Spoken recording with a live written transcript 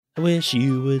I wish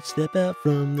you would step out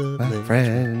from the My ledge,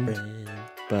 friend. my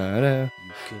friend.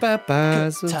 Bye-bye,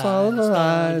 so it's all the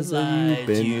lies that you've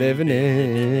been living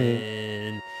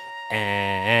in.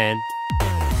 And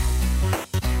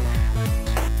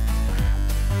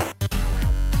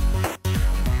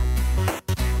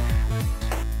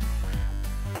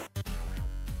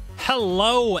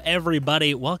hello,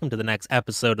 everybody. Welcome to the next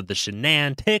episode of the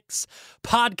Shenantics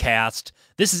podcast.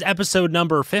 This is episode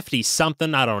number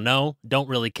 50-something. I don't know. Don't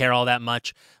really care all that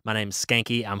much. My name's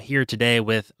Skanky. I'm here today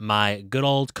with my good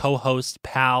old co-host,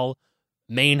 pal,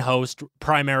 main host,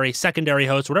 primary, secondary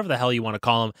host, whatever the hell you want to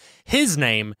call him. His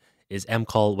name is M.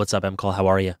 Cole. What's up, M. Cole? How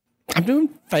are you? I'm doing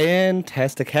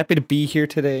fantastic. Happy to be here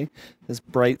today. This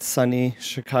bright, sunny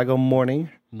Chicago morning.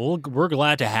 Well, we're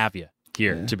glad to have you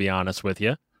here, to be honest with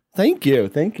you. Thank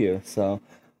you. So,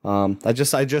 I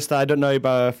don't know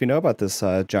if you know about this,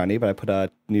 Johnny, but I put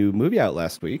a new movie out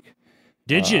last week.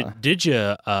 Did you,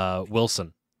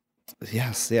 Wilson?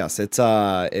 Yes.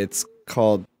 It's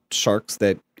called Sharks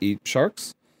That Eat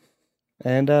Sharks,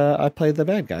 and I played the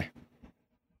bad guy.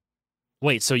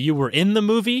 Wait, so you were in the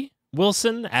movie,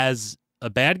 Wilson, as a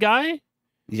bad guy?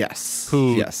 Yes.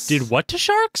 Who did what to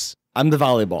sharks? I'm the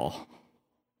volleyball.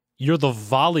 You're the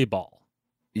volleyball.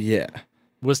 Yeah.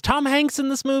 Was Tom Hanks in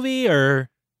this movie, or?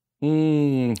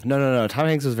 No. Tom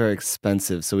Hanks was very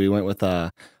expensive, so we went with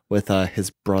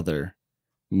his brother,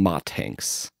 Mott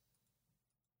Hanks.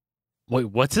 Wait,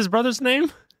 what's his brother's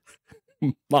name?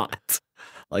 Mott,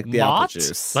 like the Mott? apple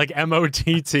juice, like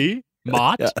MOTT.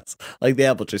 Mott. Yes, like the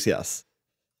apple juice. Yes.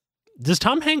 Does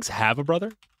Tom Hanks have a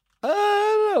brother?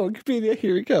 I don't know. Wikipedia.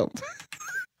 Here we go.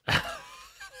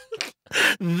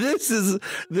 This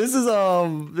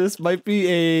might be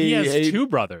He has two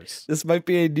brothers. This might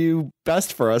be a new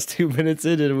best for us. 2 minutes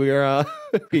in, and we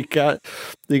got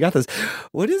this.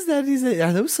 What is that?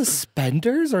 Are those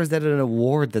suspenders, or is that an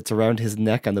award that's around his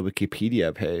neck on the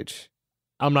Wikipedia page?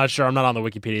 I'm not sure. I'm not on the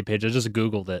Wikipedia page. I just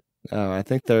Googled it. Oh, I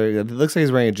think it looks like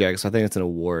he's wearing a jacket, so I think it's an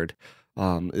award.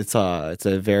 It's a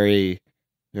very,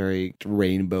 very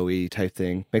rainbowy type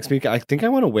thing. I think I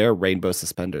want to wear rainbow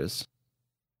suspenders.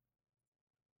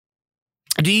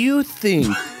 Do you think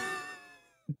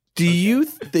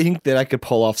that I could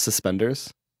pull off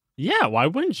suspenders? Yeah, why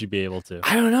wouldn't you be able to?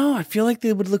 I don't know. I feel like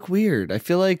they would look weird. I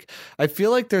feel like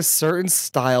there's certain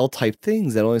style type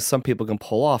things that only some people can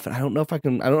pull off, and I don't know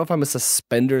if I'm a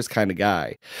suspenders kind of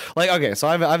guy. Like, okay, so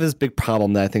I have this big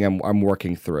problem that I think I'm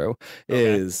working through.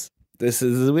 Okay. This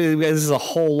is a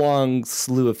whole long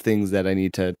slew of things that I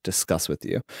need to discuss with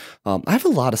you. I have a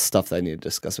lot of stuff that I need to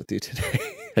discuss with you today.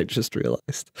 I just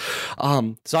realized.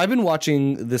 So I've been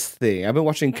watching this thing. I've been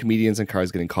watching Comedians in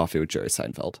Cars Getting Coffee with Jerry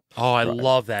Seinfeld. Oh, I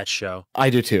love that show. I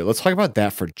do too. Let's talk about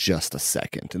that for just a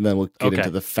second, and then we'll get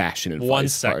into the fashion and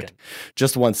vice part.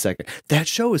 Just 1 second. That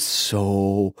show is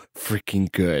so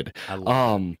freaking good. I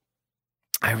love it.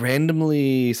 I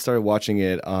randomly started watching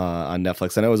it on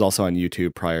Netflix. I know it was also on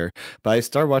YouTube prior, but I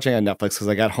started watching it on Netflix because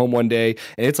I got home one day,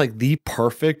 and it's like the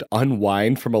perfect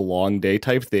unwind from a long day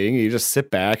type thing. You just sit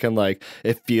back and like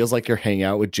it feels like you're hanging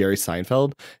out with Jerry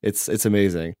Seinfeld. It's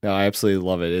amazing. No, I absolutely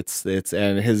love it. It's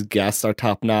and his guests are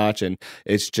top notch, and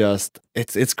it's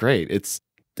great. It's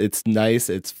nice.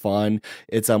 It's fun.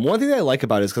 It's one thing that I like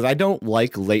about it is because I don't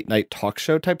like late night talk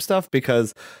show type stuff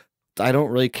because I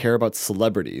don't really care about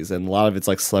celebrities, and a lot of it's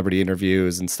like celebrity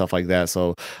interviews and stuff like that.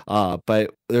 So,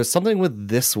 but there's something with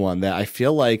this one that I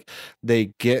feel like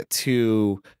they get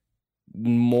to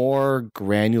more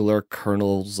granular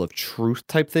kernels of truth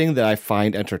type thing that I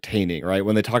find entertaining, right?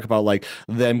 When they talk about like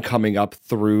them coming up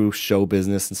through show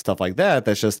business and stuff like that,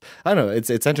 that's just, I don't know,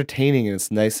 it's entertaining and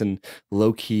it's nice and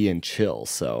low key and chill.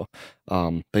 So,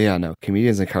 but yeah, no,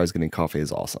 Comedians in Cars Getting Coffee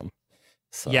is awesome.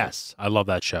 So. Yes, I love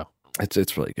that show.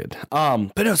 It's really good.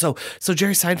 But no, so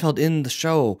Jerry Seinfeld in the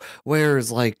show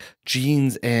wears like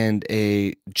jeans and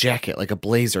a jacket, like a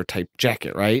blazer type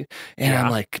jacket, right? And I'm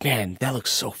like, man, that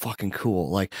looks so fucking cool.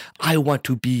 Like, I want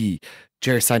to be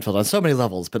Jerry Seinfeld on so many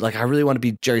levels, but like I really want to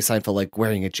be Jerry Seinfeld like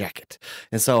wearing a jacket.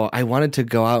 And so I wanted to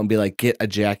go out and be like, get a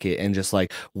jacket and just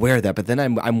like wear that. But then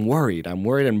I'm worried.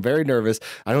 I'm very nervous.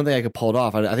 I don't think I could pull it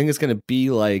off. I think it's gonna be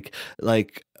like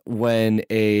when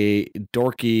a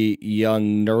dorky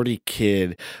young nerdy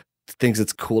kid thinks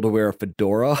it's cool to wear a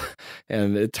fedora,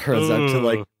 and it turns out to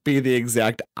like be the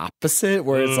exact opposite,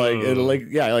 where it's like,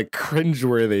 like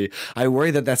cringeworthy. I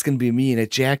worry that that's gonna be me in a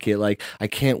jacket. Like, I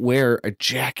can't wear a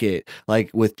jacket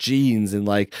like with jeans, and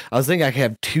like I was thinking I could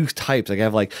have two types. Like, I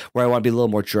have like where I want to be a little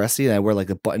more dressy and I wear like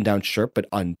a button down shirt but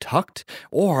untucked,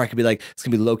 or I could be like it's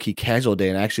gonna be low key casual day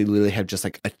and I actually literally have just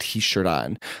like a t-shirt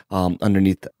on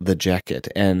underneath the jacket.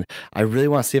 And I really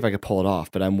want to see if I could pull it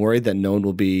off, but I'm worried that no one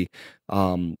will be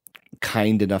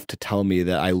kind enough to tell me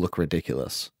that I look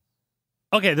ridiculous.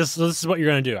 Okay, this is what you're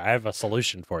going to do. I have a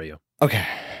solution for you. Okay.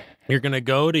 You're going to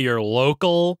go to your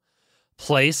local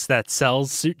place that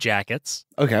sells suit jackets.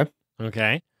 Okay.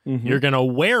 Okay. Mm-hmm. You're going to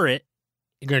wear it.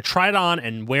 You're going to try it on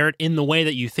and wear it in the way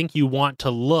that you think you want to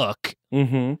look.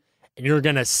 Mm-hmm. And you're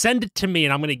going to send it to me,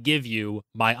 and I'm going to give you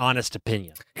my honest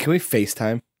opinion. Can we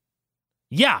FaceTime?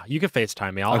 Yeah, you can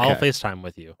FaceTime me. I'll FaceTime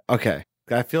with you. Okay.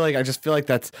 I just feel like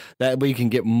that's that way you can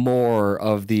get more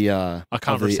of the a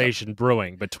conversation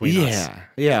brewing between us.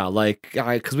 Yeah, like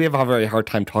because we have a very hard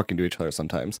time talking to each other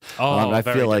sometimes. I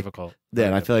feel like difficult.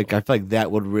 Then I feel like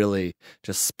that would really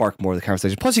just spark more of the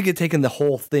conversation. Plus, you get taken the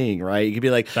whole thing, right? You could be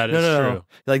like, that is true.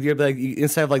 Like you're like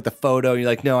instead of like the photo, you're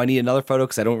like, no, I need another photo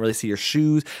because I don't really see your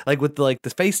shoes. Like with the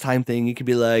FaceTime thing, you could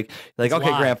be like, it's okay,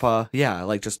 live. Grandpa, yeah,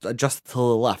 like just adjust to the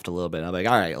left a little bit. I'm like,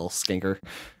 all right, little skinker.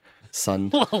 Son.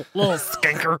 little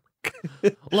skanker.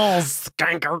 Little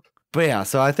skanker. But yeah,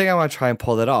 so I think I want to try and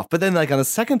pull that off. But then like on the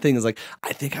second thing is like,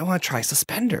 I think I want to try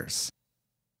suspenders.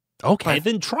 Okay,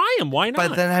 then try them. Why not?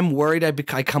 But then I'm worried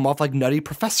I come off like Nutty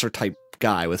Professor type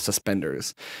guy with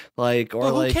suspenders. Like,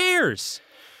 or who cares?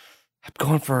 I'm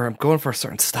going for a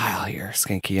certain style here,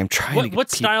 Skanky. I'm trying to get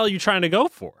what style are you trying to go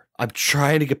for? I'm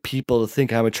trying to get people to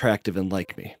think I'm attractive and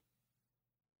like me.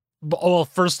 Well,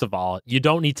 first of all, you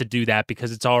don't need to do that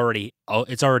because it's already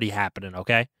happening,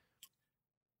 okay?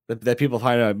 That people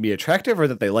find me attractive or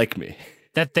that they like me?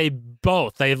 That they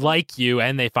like you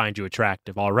and they find you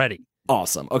attractive already.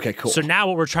 Awesome. Okay, cool. So now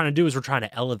what we're trying to do is we're trying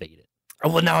to elevate it. Oh,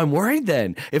 well, now I'm worried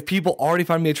then. If people already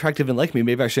find me attractive and like me,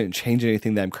 maybe I shouldn't change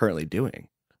anything that I'm currently doing.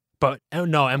 But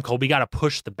no, Cole, we got to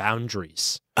push the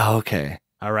boundaries. Okay.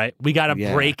 All right? We got to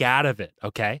break out of it,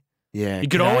 okay? Yeah. You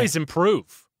could always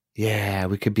improve. Yeah,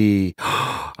 we could be.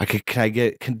 Do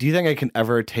you think I can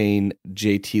ever attain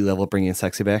JT level bringing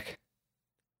sexy back?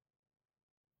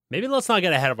 Maybe let's not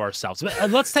get ahead of ourselves.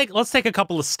 Let's take a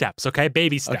couple of steps, okay?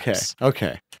 Baby steps.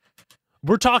 Okay.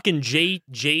 We're talking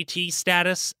JT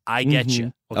status. I get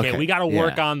you. Okay, we got to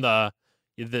work on the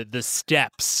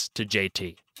steps to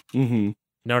JT. Mm-hmm.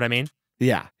 Know what I mean?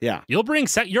 Yeah. You're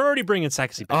already bringing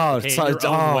sexy back. Oh, okay? Your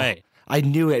own way. I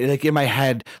knew it. Like in my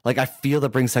head, like I feel the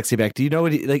bring sexy back. Do you know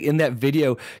what? Like in that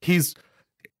video, he's.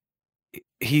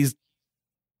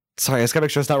 Sorry, I just gotta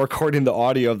make sure it's not recording the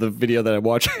audio of the video that I'm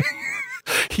watching.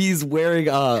 He's wearing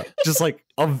just like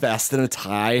a vest and a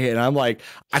tie, and I'm like,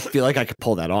 I feel like I could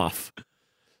pull that off.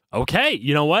 Okay,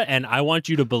 you know what? And I want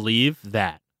you to believe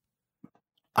that.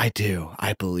 I do.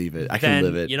 I believe it. I can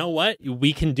live it. You know what?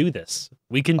 We can do this.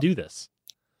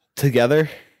 Together.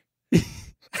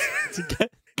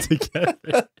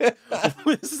 Together.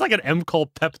 This is like an M. Cole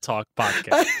pep talk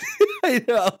podcast. I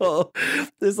know.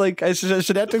 There's like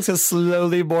Shenantics has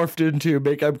slowly morphed into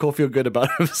make M. Cole feel good about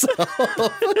himself.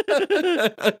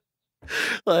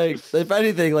 Like, if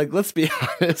anything, like, let's be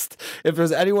honest. If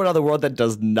there's anyone on the world that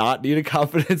does not need a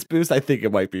confidence boost, I think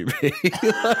it might be me.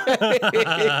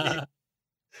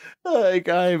 Like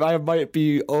I might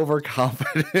be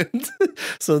overconfident,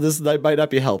 so this night might not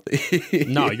be healthy.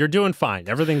 No, you're doing fine.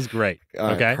 Everything's great.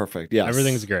 Okay, right, perfect. Yes,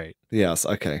 everything's great. Yes.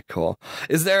 Okay. Cool.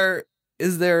 Is there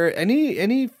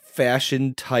any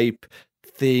fashion type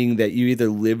thing that you either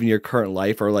live in your current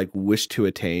life or like wish to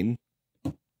attain?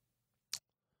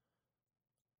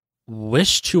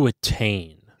 Wish to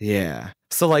attain. Yeah.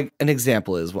 So like an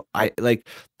example is I like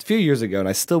a few years ago, and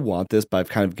I still want this, but I've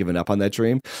kind of given up on that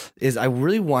dream, is I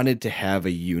really wanted to have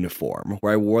a uniform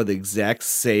where I wore the exact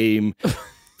same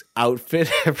outfit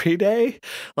every day.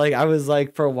 Like I was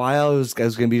like, for a while, I was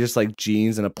going to be just like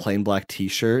jeans and a plain black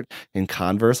t-shirt and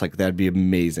Converse. Like that'd be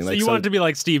amazing. So like, you wanted to be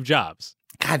like Steve Jobs.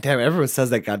 God damn it. Everyone says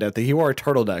that goddamn thing. He wore a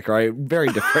turtleneck, right? Very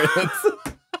different.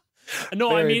 No,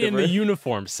 Very I mean different. in the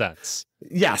uniform sense.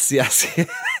 Yes.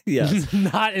 Yes.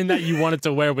 Not in that you wanted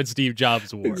to wear what Steve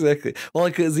Jobs wore. Exactly. Well,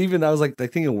 because even I was like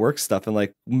thinking work stuff, and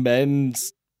like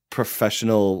men's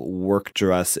professional work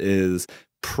dress is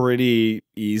pretty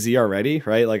easy already,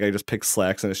 right? Like I just pick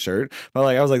slacks and a shirt. But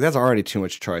like I was like, that's already too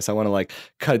much choice. I want to like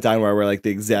cut it down where I wear like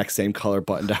the exact same color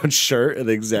button down shirt and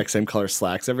the exact same color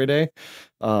slacks every day.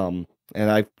 And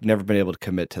I've never been able to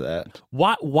commit to that.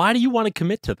 Why do you want to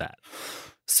commit to that?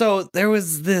 So there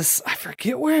was this, I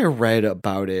forget where I read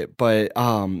about it, but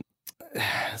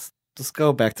let's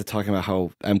go back to talking about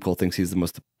how Emkel thinks he's the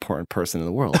most important person in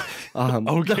the world.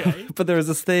 Okay. But there was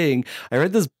this thing. I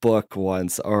read this book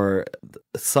once, or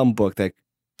some book that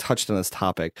touched on this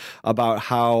topic about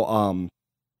how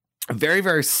very,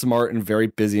 very smart and very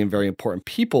busy and very important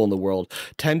people in the world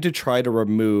tend to try to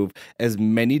remove as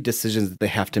many decisions that they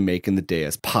have to make in the day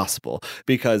as possible,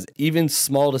 because even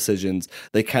small decisions,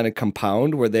 they kind of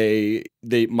compound, where they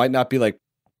might not be like,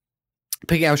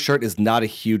 picking out a shirt is not a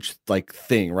huge like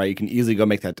thing, right? You can easily go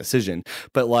make that decision.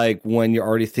 But like when you're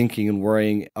already thinking and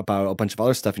worrying about a bunch of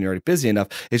other stuff and you're already busy enough,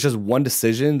 it's just one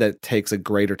decision that takes a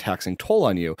greater taxing toll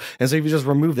on you. And so if you just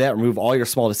remove all your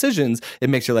small decisions, it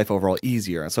makes your life overall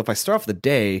easier. And so if I start off the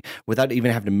day without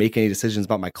even having to make any decisions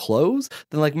about my clothes,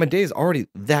 then like my day is already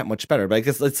that much better. But I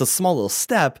guess it's a small little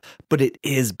step, but it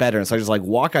is better. And so I just like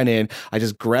walk on in, I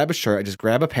just grab a shirt, I just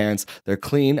grab a pants, they're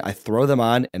clean, I throw them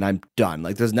on, and I'm done.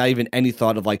 Like there's not even any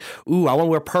thought of like, ooh, I want to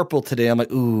wear purple today. I'm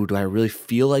like, ooh, do I really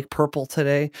feel like purple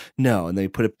today? No. And then you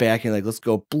put it back and like, let's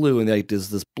go blue. And like, does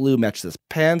this blue match this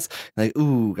pants? And like,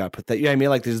 ooh, gotta put that. You know what I mean?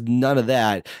 Like there's none of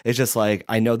that. It's just like,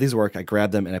 I know these work. I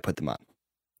grab them and I put them on.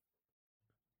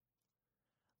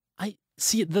 I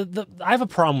see I have a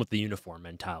problem with the uniform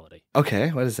mentality.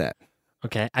 Okay. What is that?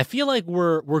 Okay. I feel like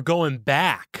we're going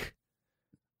back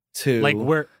To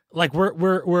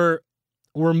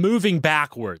we're moving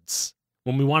backwards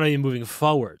when we want to be moving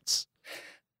forwards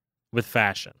with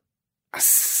fashion.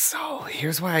 So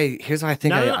here's why I think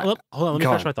No, hold on, let me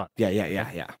finish my thought.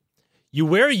 Yeah. You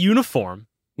wear a uniform,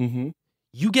 Mm-hmm.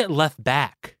 you get left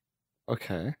back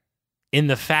Okay. in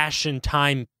the fashion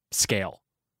time scale.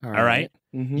 All right?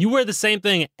 Mm-hmm. You wear the same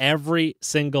thing every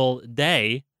single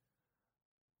day,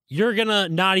 you're gonna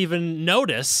not even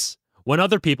notice when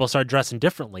other people start dressing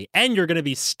differently. And you're gonna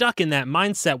be stuck in that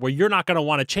mindset where you're not gonna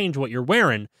want to change what you're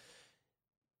wearing.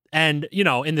 And, you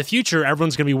know, in the future,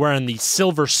 everyone's going to be wearing these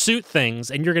silver suit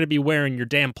things, and you're going to be wearing your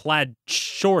damn plaid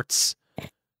shorts.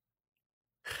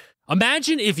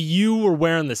 Imagine if you were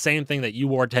wearing the same thing that you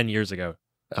wore 10 years ago.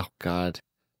 Oh, God.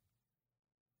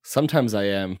 Sometimes I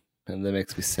am, and that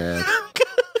makes me sad.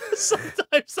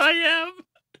 Sometimes I am.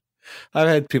 I've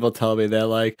had people tell me that,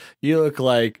 like, you look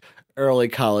like early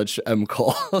college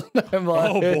Cole. I'm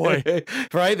like, oh boy,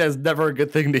 right? That's never a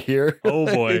good thing to hear. Oh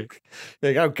boy,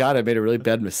 like, oh God, I made a really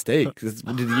bad mistake.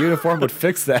 The uniform would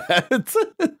fix that.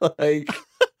 Like,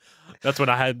 that's when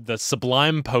I had the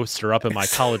Sublime poster up in my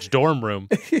college dorm room.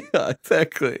 Yeah,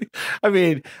 exactly. I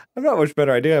mean, I'm not much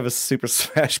better. I do have a Super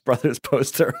Smash Brothers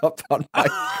poster up on my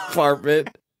apartment.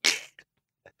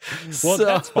 Well,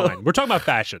 that's fine. We're talking about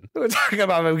fashion. We're talking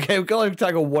about, okay, we're only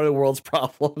talking about one of the world's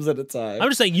problems at a time. I'm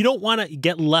just saying, you don't want to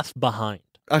get left behind.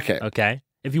 Okay.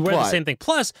 If you wear the same thing.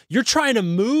 Plus, you're trying to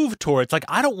move towards, like,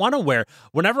 I don't want to wear,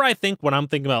 when I'm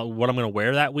thinking about what I'm going to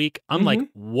wear that week, I'm like,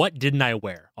 what didn't I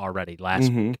wear already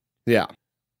last week? Yeah.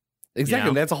 Exactly.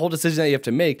 You know? That's a whole decision that you have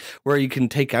to make, where you can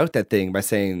take out that thing by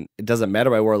saying, it doesn't matter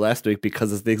what I wore last week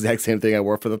because it's the exact same thing I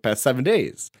wore for the past 7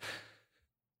 days.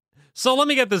 So let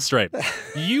me get this straight.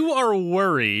 You are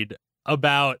worried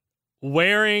about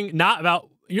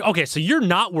so you're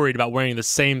not worried about wearing the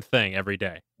same thing every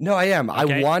day. No, I am.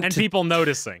 Okay? And people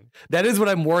noticing. That is what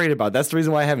I'm worried about. That's the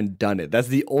reason why I haven't done it. That's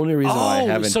the only reason why I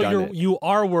haven't done it. You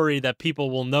are worried that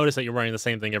people will notice that you're wearing the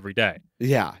same thing every day.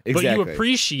 Yeah, exactly. But you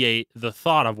appreciate the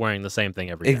thought of wearing the same thing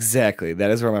every day. Exactly.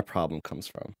 That is where my problem comes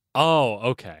from. Oh,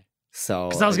 okay. So,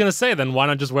 because I was gonna say, then why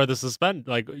not just wear the suspend?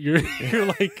 Like you're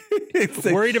like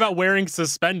worried about wearing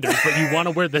suspenders, but you want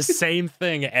to wear the same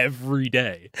thing every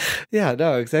day. Yeah,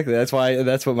 no, exactly. That's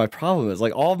what my problem is.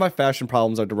 Like all of my fashion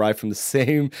problems are derived from the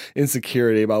same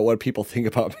insecurity about what people think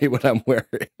about me when I'm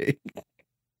wearing.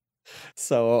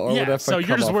 So you're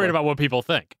just worried about what people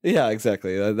think. Yeah,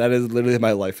 exactly. That is literally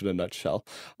my life in a nutshell.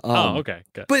 Okay,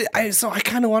 good. But I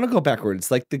kind of want to go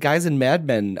backwards. Like the guys in Mad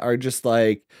Men are just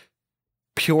like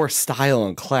pure style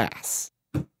and class.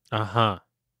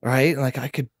 Right? Like I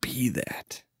could be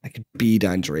that. I could be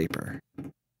Don Draper.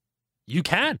 You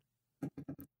can.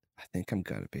 I think I'm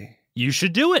gonna be. You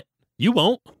should do it. You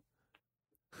won't.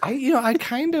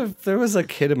 There was a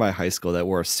kid in my high school that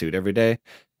wore a suit every day.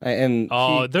 Everyone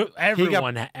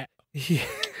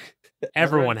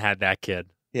had that kid.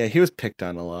 Yeah, he was picked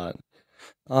on a lot.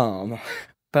 But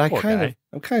I'm kind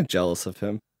of jealous of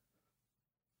him.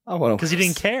 I want to, because he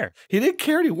didn't care. He didn't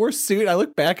care. And he wore a suit. I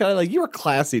look back on it like, you were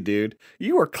classy, dude.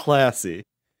 You were classy.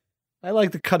 I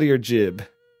like the cut of your jib,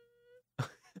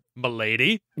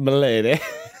 Milady. Milady.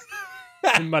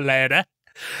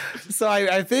 So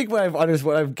I think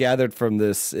what I've gathered from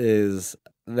this is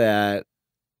that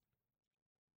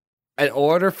in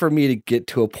order for me to get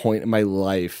to a point in my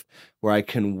life where I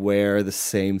can wear the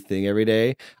same thing every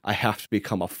day, I have to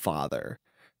become a father.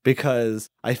 Because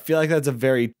I feel like that's a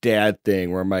very dad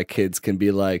thing where my kids can be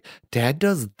like, Dad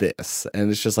does this, and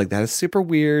it's just like that is super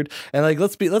weird. And like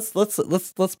let's be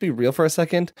real for a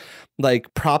second.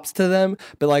 Like props to them,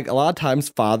 but like a lot of times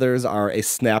fathers are a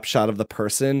snapshot of the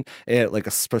person at like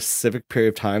a specific period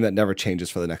of time that never changes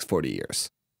for the next 40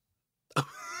 years.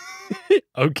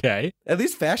 Okay. At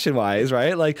least fashion wise,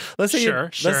 right? Like let's say Sure.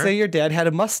 let's say your dad had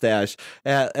a mustache,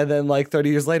 and then like 30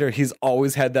 years later he's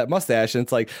always had that mustache, and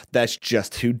it's like that's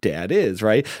just who dad is,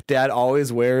 right? Dad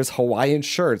always wears Hawaiian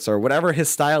shirts or whatever his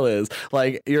style is,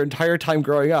 like your entire time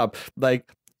growing up,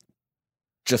 like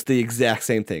just the exact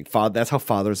same thing. That's how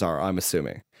fathers are, I'm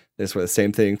assuming. This was the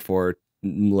same thing for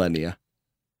millennia.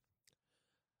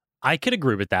 I could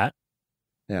agree with that.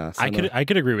 Yeah, so I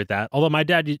could agree with that. Although my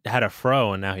dad had a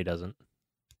fro and now he doesn't.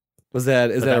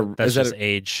 that's just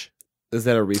age? Is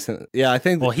that a recent? Yeah, I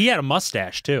think. Well, he had a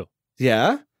mustache too.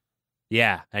 Yeah.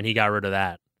 Yeah, and he got rid of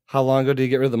that. How long ago did you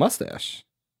get rid of the mustache?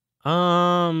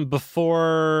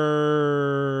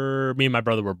 Before me and my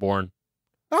brother were born.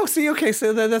 Oh, see, okay,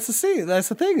 so that's the thing. That's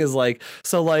the thing is like,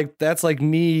 so like that's like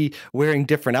me wearing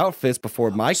different outfits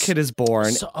before my kid is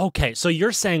born. So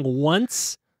you're saying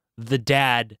once the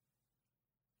dad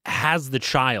has the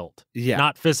child, Yeah.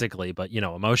 not physically, but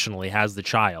emotionally has the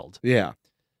child, Yeah.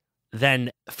 then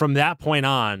from that point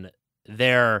on,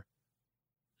 they're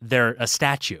a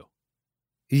statue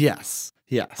Yes.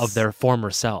 of their former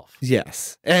self.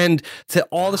 Yes. And to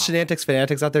all the Wow. Shenantics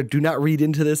fanatics out there, do not read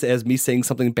into this as me saying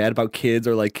something bad about kids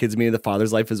or like kids meaning the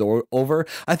father's life is over.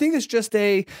 I think it's just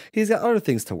he's got other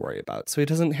things to worry about, so he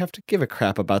doesn't have to give a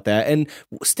crap about that. And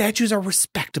statues are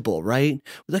respectable, right?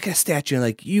 We look at a statue and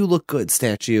like, you look good,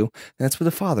 statue. And that's what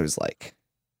the father's like.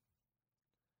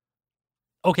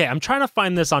 Okay, I'm trying to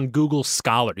find this on Google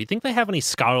Scholar. Do you think they have any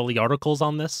scholarly articles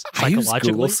on this I use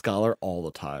psychologically? Google Scholar all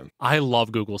the time. I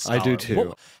love Google Scholar. I do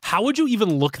too. How would you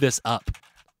even look this up?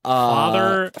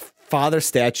 Father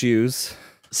statues.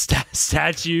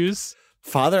 Statues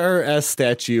Father as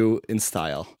statue in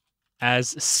style. as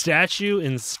statue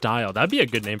in style. That'd be a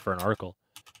good name for an article.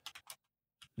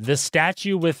 The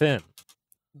Statue Within.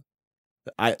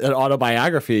 An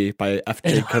autobiography by F.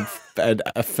 Jacob and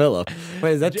F. Philip.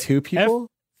 Wait, is that two people?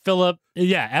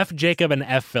 F. Jacob and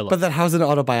F. Philip. But then how's an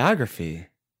autobiography?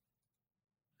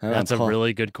 That's a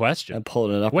really good question. I'm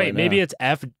pulling it up. Wait, right maybe now. it's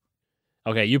F.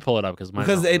 Okay, you pull it up because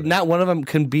not one of them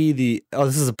can be the. Oh,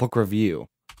 this is a book review.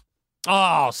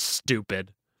 Oh,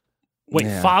 stupid. Wait,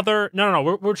 Yeah. father.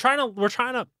 No. We're trying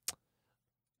to.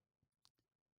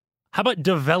 How about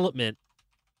development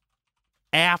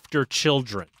after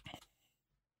children?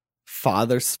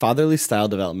 Fatherly style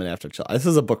development after child. This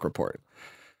is a book report.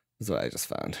 This is what I just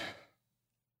found.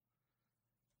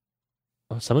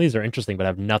 Oh, some of these are interesting, but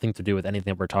have nothing to do with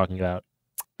anything we're talking about.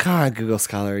 God, Google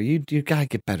Scholar, you gotta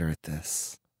get better at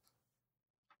this.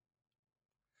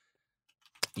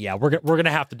 Yeah, we're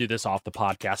gonna have to do this off the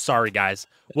podcast. Sorry, guys.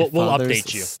 We'll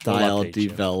update you. Style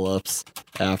develops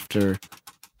after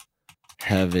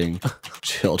having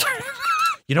children.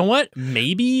 You know what?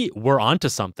 Maybe we're onto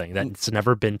something that's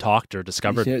never been talked or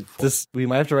discovered. We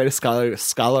might have to write a scholarly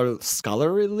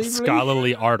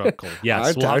Scholarly article.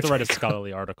 Yes, we'll have to write a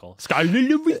scholarly article. I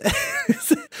mean, we've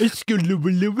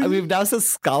now said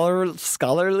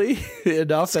scholarly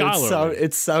enough that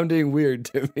it's sounding weird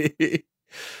to me.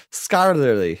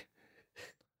 Scholarly.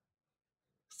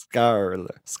 Scholarly.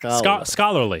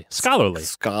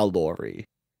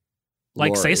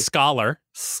 Like say scholar.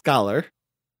 Scholar.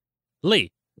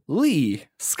 Lee.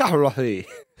 Scholarly.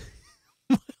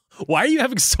 Why are you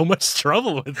having so much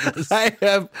trouble with this? I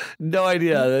have no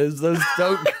idea. Those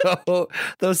don't go.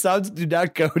 Those sounds do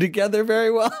not go together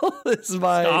very well. This is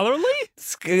my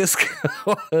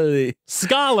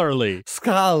Scholarly.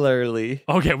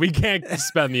 Okay, we can't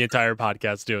spend the entire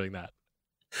podcast doing that.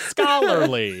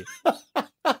 Scholarly.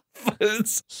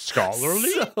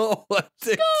 Scholarly. So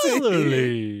addicting.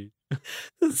 Scholarly.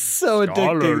 It's so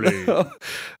addicting.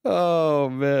 Oh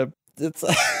man, it's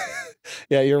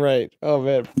yeah, you're right. Oh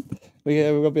man,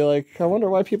 we're gonna be like, I wonder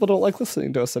why people don't like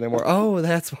listening to us anymore. Oh,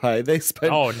 that's why they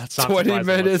spent 20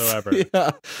 minutes. Whatsoever.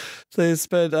 Yeah, they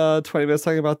spent 20 minutes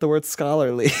talking about the word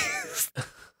scholarly.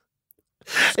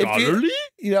 Scholarly?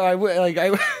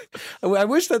 I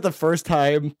wish that the first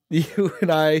time you and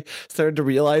I started to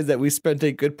realize that we spent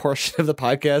a good portion of the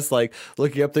podcast like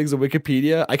looking up things on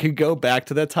Wikipedia, I could go back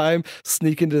to that time,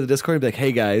 sneak into the Discord and be like,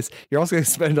 hey guys, you're also going to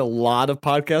spend a lot of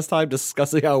podcast time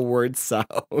discussing how words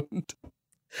sound.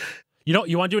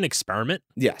 You want to do an experiment?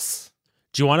 Yes.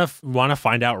 Do you want to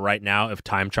find out right now if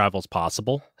time travel is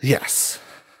possible? Yes.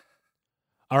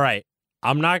 All right.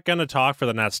 I'm not going to talk for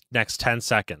the next 10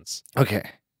 seconds. Okay.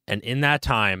 And in that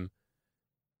time,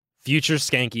 future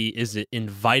Skanky is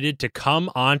invited to come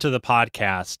onto the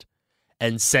podcast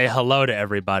and say hello to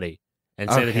everybody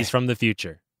and say that he's from the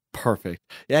future. Perfect.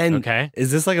 And okay.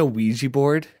 Is this like a Ouija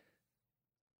board?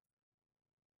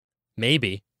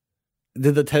 Maybe.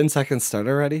 Did the 10 seconds start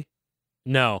already?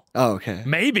 No. Oh, okay.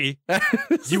 Maybe.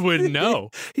 You wouldn't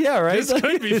know. Yeah, right? This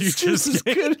could be future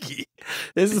Skanky.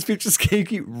 This is future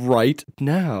Skanky right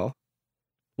now.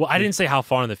 Well, I didn't say how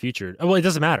far in the future. Well, it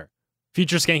doesn't matter.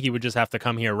 Future Skanky would just have to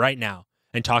come here right now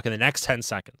and talk in the next 10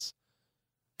 seconds.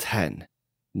 10,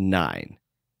 9,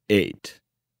 8,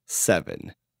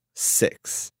 7,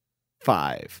 6,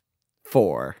 5,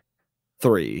 4,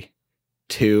 3,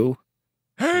 2.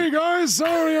 Hey guys,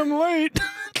 sorry I'm late.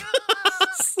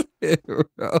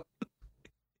 All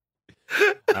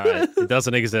right, it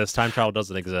doesn't exist. Time travel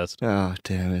doesn't exist. Oh,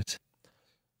 damn it.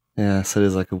 Yeah, so it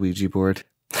is like a Ouija board.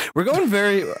 We're going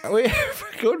very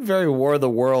War of the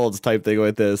Worlds type thing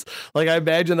with this. Like, I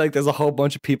imagine like there's a whole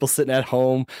bunch of people sitting at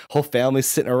home, whole family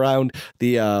sitting around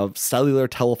the cellular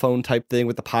telephone type thing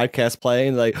with the podcast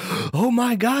playing. Like, oh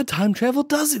my God, time travel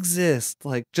does exist.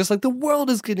 Like, just like the world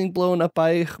is getting blown up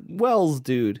by Wells,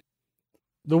 dude.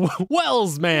 The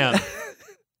Wells man.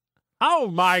 Oh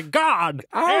my God,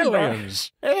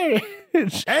 aliens!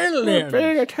 Aliens! We're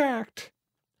being attacked.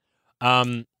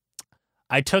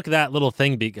 I took that little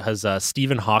thing because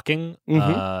Stephen Hawking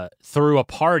threw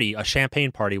a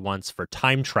champagne party once for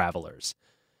time travelers.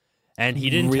 And he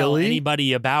didn't tell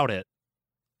anybody about it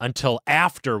until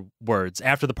afterwards,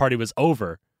 after the party was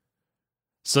over,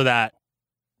 so that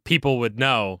people would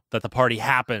know that the party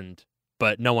happened,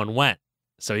 but no one went.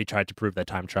 So he tried to prove that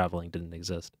time traveling didn't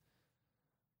exist.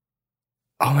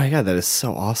 Oh my God, that is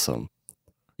so awesome.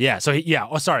 Yeah, so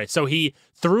he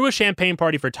threw a champagne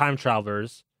party for time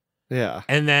travelers. Yeah.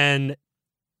 And then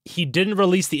he didn't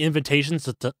release the invitations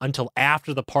until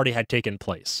after the party had taken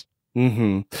place.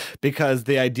 Mm-hmm. Because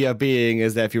the idea being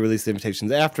is that if you release the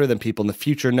invitations after, then people in the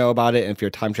future know about it. And if you're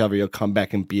a time traveler, you'll come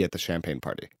back and be at the champagne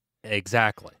party.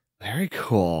 Exactly. Very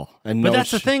cool. And but that's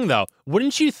the thing, though.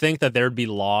 Wouldn't you think that there'd be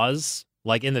laws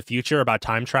like in the future about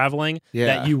time traveling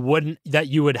that you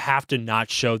would have to not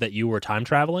show that you were time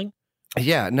traveling?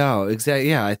 Yeah, no, exactly.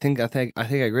 Yeah, I think I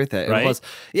agree with that. Right?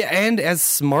 And as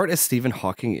smart as Stephen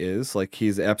Hawking is, like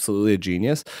he's absolutely a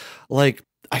genius. Like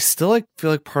I still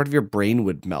feel like part of your brain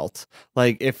would melt.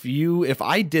 Like if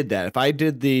I did that, if I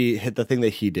did the thing that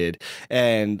he did,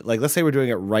 and like let's say we're doing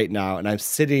it right now, and I'm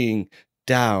sitting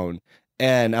down.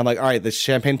 And I'm like, all right, the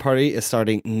champagne party is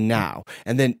starting now.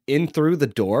 And then in through the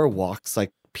door walks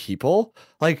like people.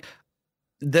 Like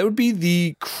that would be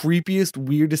the creepiest,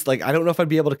 weirdest. Like, I don't know if I'd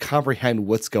be able to comprehend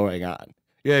what's going on.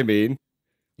 You know what I mean?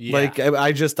 Yeah. Like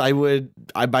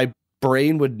my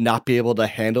brain would not be able to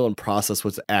handle and process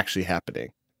what's actually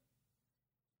happening.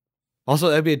 Also,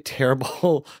 that'd be a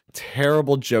terrible,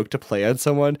 terrible joke to play on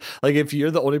someone. Like, if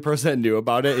you're the only person that knew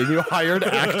about it and you hired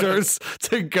actors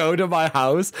to go to my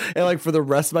house, and like for the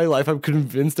rest of my life, I'm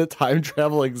convinced that time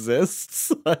travel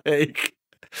exists. Like,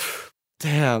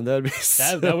 damn, that would be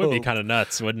that would be kind of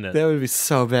nuts, wouldn't it? That would be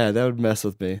so bad. That would mess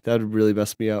with me. That would really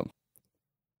mess me up.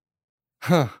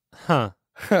 Huh.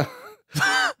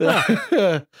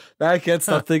 I can't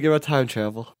stop thinking about time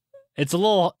travel. It's a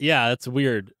little, that's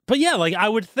weird. But yeah, like I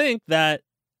would think that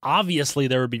obviously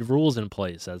there would be rules in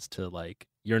place as to like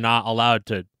you're not allowed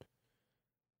to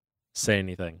say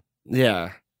anything.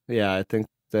 Yeah, I think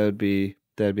that'd be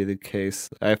the case.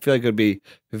 I feel like it would be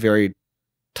very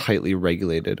tightly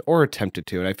regulated or attempted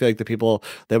to, and I feel like the people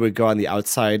that would go on the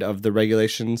outside of the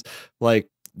regulations like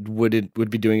would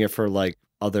be doing it for like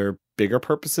other bigger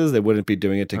purposes. They wouldn't be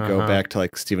doing it to go back to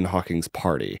like Stephen Hawking's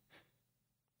party.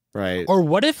 Right. Or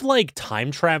what if like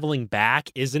time traveling back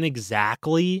isn't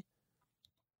exactly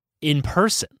in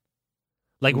person?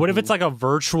 Like what if it's like a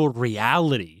virtual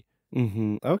reality?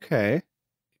 Okay.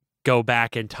 Go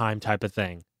back in time type of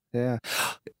thing. Yeah.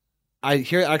 I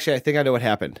think I know what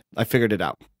happened. I figured it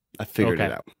out. It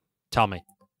out. Tell me.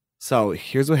 So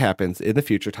here's what happens. In the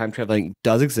future, time traveling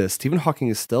does exist. Stephen Hawking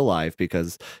is still alive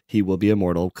because he will be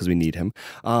immortal because we need him.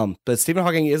 But Stephen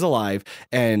Hawking is alive,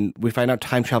 and we find out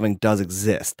time traveling does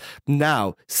exist.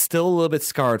 Now, still a little bit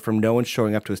scarred from no one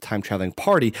showing up to his time traveling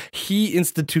party, he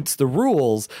institutes the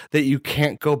rules that you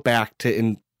can't go back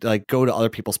to go to other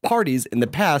people's parties in the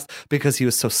past because he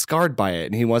was so scarred by it.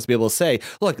 And he wants to be able to say,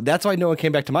 look, that's why no one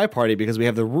came back to my party, because we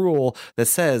have the rule that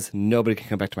says nobody can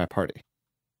come back to my party.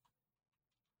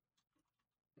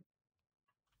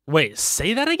 Wait,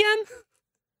 say that again?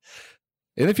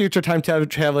 In the future, time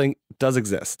traveling does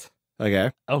exist. Okay.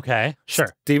 Okay,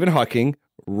 sure. Stephen Hawking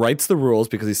writes the rules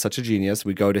because he's such a genius.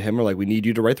 We go to him, we're like, we need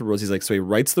you to write the rules. He's like, so he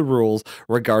writes the rules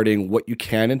regarding what you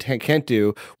can and can't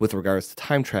do with regards to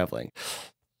time traveling.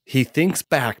 He thinks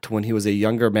back to when he was a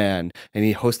younger man and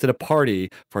he hosted a party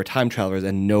for time travelers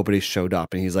and nobody showed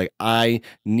up. And he's like, I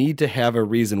need to have a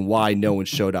reason why no one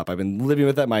showed up. I've been living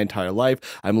with that my entire life.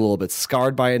 I'm a little bit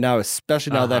scarred by it now,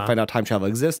 especially now that I find out time travel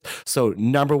exists. So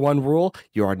number one rule,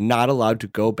 you are not allowed to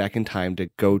go back in time to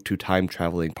go to time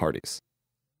traveling parties.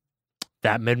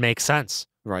 That makes sense.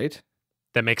 Right?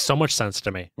 That makes so much sense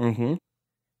to me. Mm-hmm.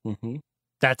 Mm-hmm.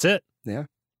 That's it. Yeah.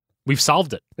 We've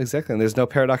solved it. Exactly. And there's no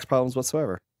paradox problems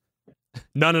whatsoever.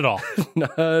 None at all.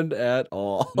 None at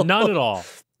all. None at all.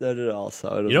 None at all.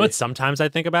 So you know what sometimes I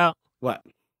think about? What?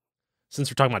 Since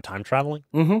we're talking about time traveling?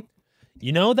 Mm-hmm.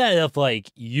 You know that if like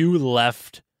you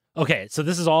left... Okay, so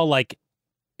this is all like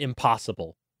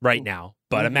impossible right now,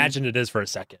 but imagine it is for a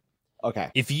second.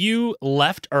 Okay. If you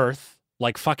left Earth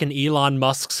like fucking Elon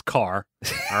Musk's car,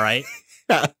 all right?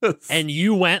 Yes. And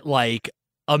you went like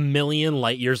 1 million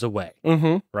light years away,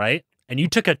 right? And you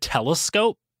took a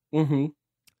telescope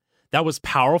that was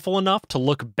powerful enough to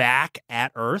look back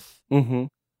at Earth,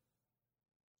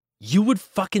 you would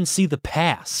fucking see the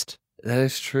past. That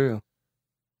is true.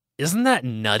 Isn't that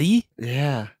nutty?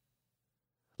 Yeah.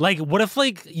 Like, what if,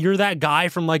 like, you're that guy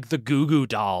from, like, the Goo Goo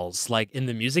Dolls, like, in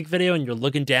the music video, and you're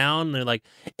looking down, and they're like,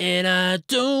 and I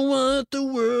don't want the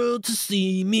world to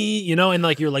see me, you know, and,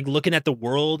 like, you're, like, looking at the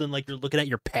world, and, like, you're looking at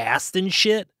your past and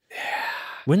shit? Yeah.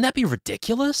 Wouldn't that be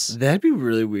ridiculous? That'd be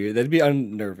really weird. That'd be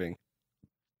unnerving.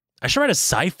 I should write a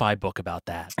sci-fi book about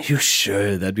that. You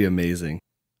should. That'd be amazing.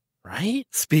 Right?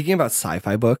 Speaking about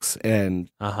sci-fi books and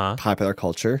popular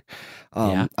culture,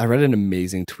 I read an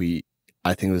amazing tweet.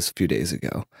 I think it was a few days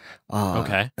ago.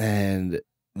 Okay. And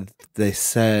they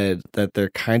said that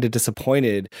they're kind of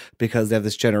disappointed because they have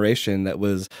this generation that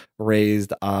was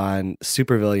raised on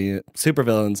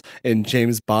supervillains in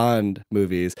James Bond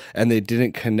movies, and they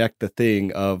didn't connect the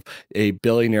thing of a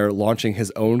billionaire launching his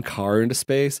own car into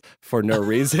space for no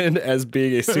reason as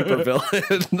being a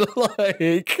supervillain.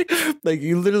 like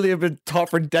you literally have been taught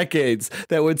for decades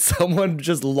that when someone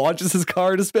just launches his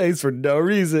car into space for no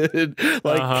reason,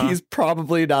 like he's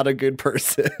probably not a good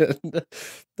person.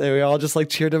 They all just like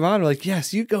cheered him on. We're like,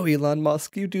 yes, you go, Elon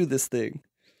Musk. You do this thing.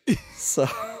 So,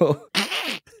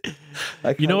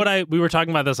 you know what? We were talking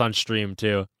about this on stream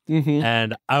too,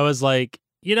 and I was like,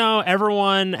 you know,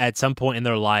 everyone at some point in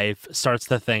their life starts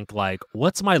to think like,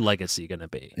 what's my legacy going to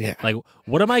be? Yeah. Like,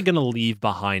 what am I going to leave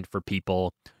behind for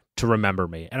people to remember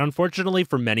me? And unfortunately,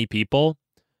 for many people,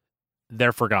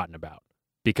 they're forgotten about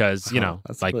because you know,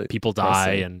 like really people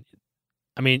die and.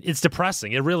 I mean, it's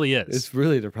depressing. It really is. It's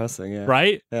really depressing, yeah.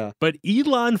 Right? Yeah. But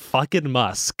Elon fucking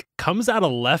Musk comes out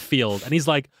of left field and he's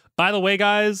like, by the way,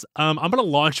 guys, I'm going to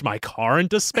launch my car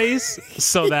into space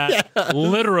so that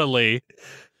literally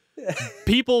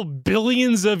people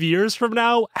billions of years from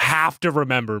now have to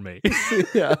remember me.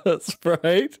 Yeah, that's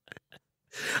right.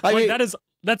 I mean,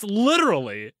 that's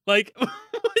literally like...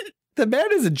 The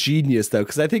man is a genius, though,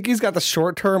 because I think he's got the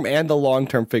short term and the long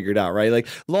term figured out, right? Like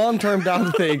long term down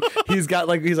the thing, he's like,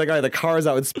 all right, the car's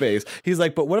out in space. He's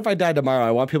like, but what if I die tomorrow?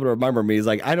 I want people to remember me. He's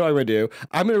like, I know what I'm going to do.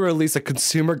 I'm going to release a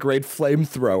consumer grade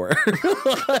flamethrower.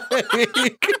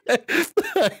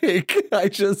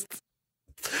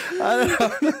 I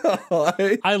don't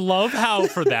know. I love how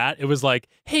for that it was like,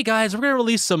 hey guys, we're gonna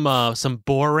release some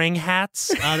boring hats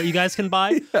that you guys can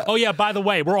buy. Yeah. Oh yeah, by the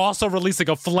way, we're also releasing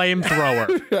a flamethrower.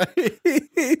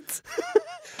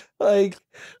 Right.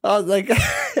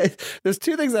 There's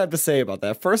two things I have to say about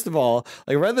that. First of all,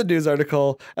 I read the news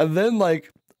article, and then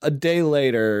like a day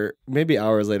later, maybe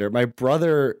hours later, my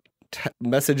brother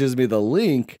messages me the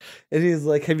link and he's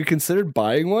like, have you considered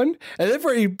buying one? And then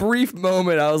for a brief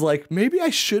moment I was like, maybe I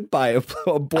should buy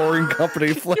a Boring Company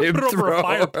flamethrower.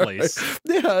 Fireplace.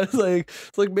 Yeah, it's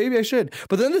like maybe I should.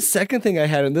 But then the second thing I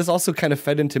had, and this also kind of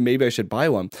fed into maybe I should buy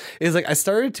one, is like I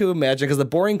started to imagine, because the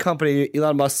Boring Company,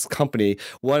 Elon Musk's company,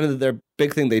 one of their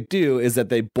big thing they do is that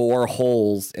they bore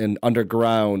holes in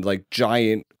underground, like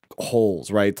giant holes,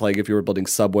 right? Like if you were building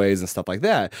subways and stuff like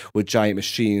that with giant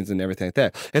machines and everything like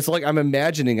that. And so like I'm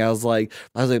imagining, I was like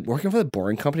working for the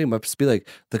Boring Company must be like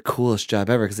the coolest job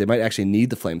ever, because they might actually need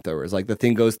the flamethrowers. Like the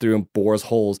thing goes through and bores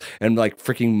holes, and like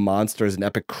freaking monsters and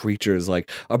epic creatures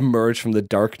like emerge from the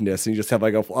darkness, and you just have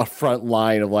like a front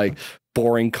line of like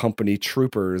Boring Company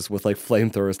troopers with like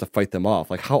flamethrowers to fight them off.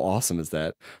 Like how awesome is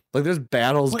that? Like there's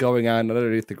battles going on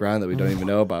underneath the ground that we don't even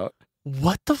know about.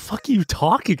 What the fuck are you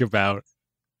talking about?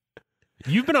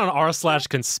 You've been on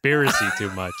r/conspiracy too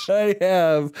much. I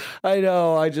have. I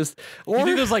know. You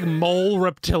think there's like mole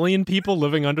reptilian people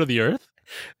living under the earth?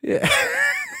 Yeah.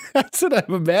 That's what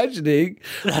I'm imagining.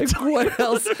 That's What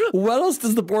else? What else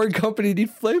does the Boring Company need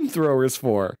flamethrowers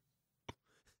for?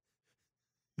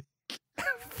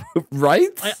 Right?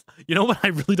 You know what? I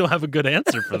really don't have a good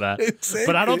answer for that. Exactly.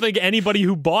 But I don't think anybody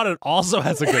who bought it also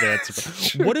has a good answer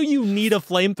for that. What do you need a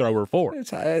flamethrower for?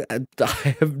 I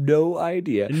have no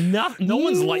idea. No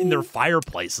one's lighting their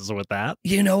fireplaces with that.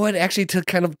 You know what? Actually, to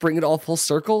kind of bring it all full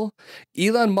circle,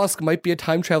 Elon Musk might be a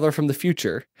time traveler from the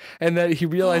future, and that he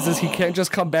realizes he can't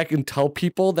just come back and tell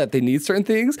people that they need certain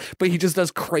things, but he just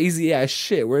does crazy ass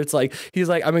shit where it's like, he's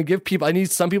like, I'm going to give people, I need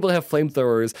some people to have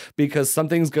flamethrowers because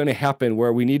something's going to happen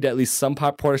where we need at least some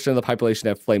portion of the population to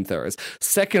have flamethrowers.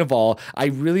 Second of all, I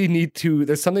really need to,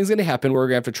 there's something's going to happen where we're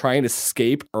going to have to try and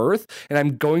escape Earth, and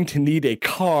I'm going to need a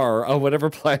car on whatever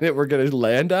planet we're going to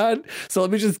land on. So let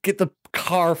me just get the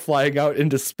car flying out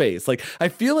into space. Like, I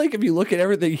feel like if you look at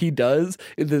everything he does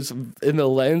in the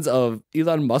lens of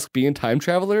Elon Musk being a time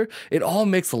traveler, it all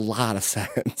makes a lot of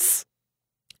sense.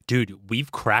 Dude,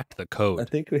 we've cracked the I code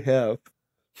think we have.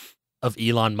 of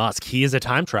Elon Musk. He is a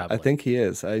time traveler. I think he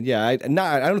is. I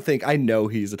don't think, I know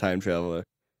he's a time traveler.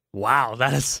 Wow,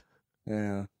 that is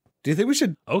Yeah. Do you think we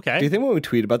should, okay. do you think when we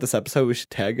tweet about this episode, we should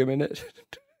tag him in it?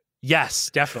 Yes,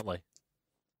 definitely.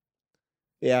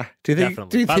 Yeah. Do you think,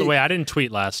 Definitely. By the way, I didn't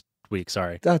tweet last week.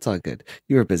 Sorry. That's all good.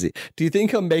 You were busy. Do you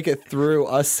think he'll make it through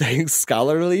us saying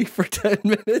scholarly for 10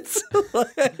 minutes?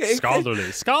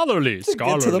 Scholarly.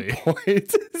 Get to the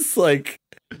point. It's like,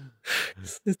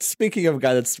 speaking of a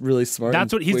guy that's really smart.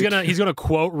 That's what he's gonna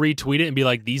quote retweet it and be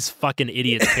like, these fucking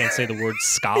idiots can't say the word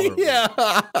scholarly.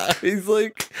 Yeah. He's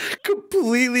like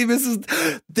completely misses.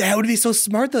 That would be so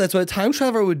smart though. That's what a time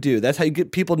traveler would do. That's how you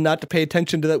get people not to pay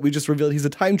attention to that. We just revealed he's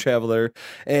a time traveler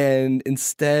and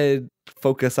instead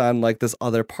focus on like this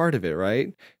other part of it,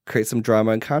 right? Create some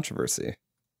drama and controversy.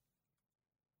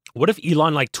 What if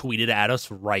Elon like tweeted at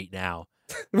us right now?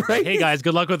 Right? Like, hey guys,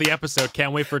 good luck with the episode.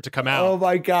 Can't wait for it to come out. Oh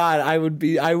my God. I would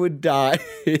die.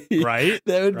 Right?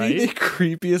 That would be the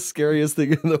creepiest, scariest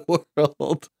thing in the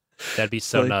world. That'd be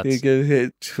so nuts.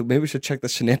 Maybe we should check the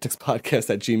Shenantics podcast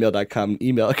at gmail.com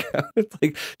email account.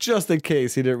 Like, just in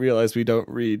case he didn't realize we don't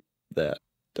read that.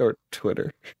 Or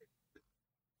Twitter.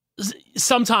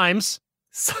 Sometimes.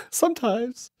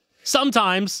 Sometimes.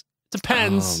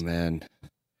 Depends. Oh man.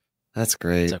 That's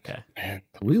great. It's okay. Man,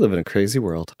 we live in a crazy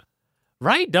world.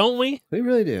 Right, don't we? We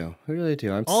really do.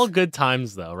 I'm all good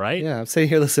times though, right? Yeah, I'm sitting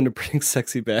here listening to Bring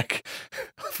Sexy Back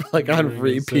like on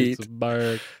repeat.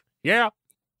 Yeah.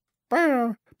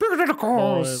 Bring it to the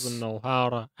course. Doesn't know how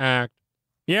to act.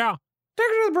 Yeah. Take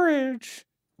it to the bridge.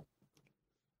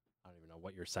 I don't even know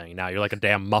what you're saying now. You're like a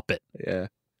damn Muppet. Yeah.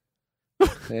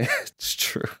 Yeah, it's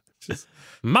true.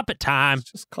 Muppet time.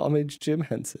 Just call me Jim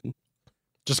Henson.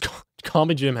 Just call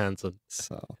me Jim Henson.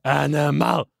 So.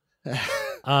 Animal.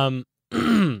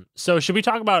 So should we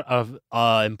talk about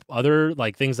other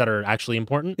like things that are actually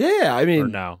important? Yeah, I mean, or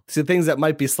no. So things that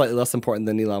might be slightly less important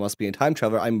than Elon Musk being a time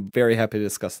traveler. I'm very happy to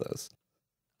discuss those.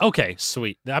 Okay,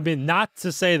 sweet. I mean, not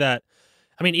to say that.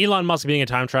 I mean, Elon Musk being a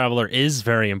time traveler is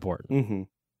very important. Mm-hmm.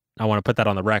 I want to put that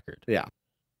on the record. Yeah.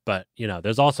 But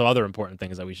there's also other important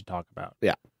things that we should talk about.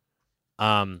 Yeah.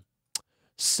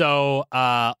 So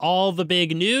all the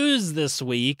big news this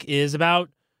week is about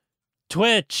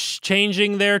Twitch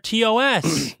changing their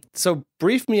TOS. So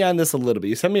brief me on this a little bit.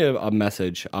 You sent me a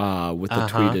message with the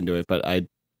tweet into it, but I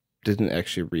didn't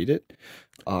actually read it.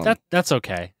 That's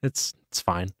okay. It's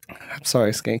fine. I'm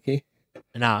sorry, Skanky.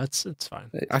 No, it's fine.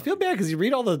 I feel bad because you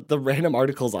read all the random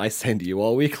articles I send you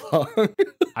all week long.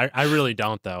 I really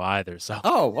don't though either. So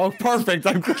oh, perfect.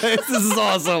 I'm glad. This is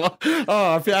awesome.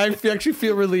 Oh, I actually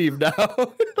feel relieved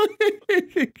now.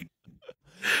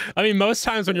 I mean, most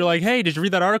times when you're like, "Hey, did you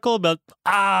read that article about?"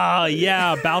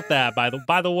 Yeah, about that.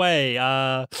 By the way,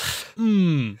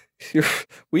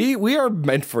 we are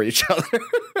meant for each other.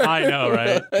 I know,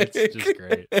 right? It's just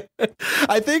great.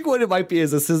 I think what it might be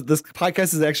is this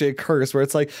podcast is actually a curse where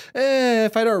it's like,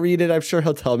 if I don't read it, I'm sure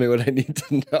he'll tell me what I need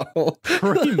to know.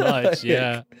 Pretty much,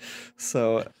 yeah.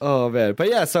 So, oh man, but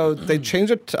yeah. So they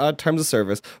changed terms of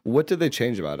service. What did they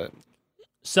change about it?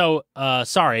 So,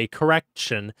 sorry,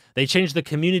 correction. They changed the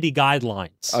community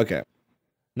guidelines. Okay.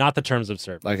 Not the terms of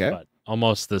service. Okay. But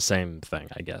almost the same thing,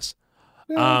 I guess.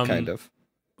 Kind of.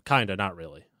 Kinda, not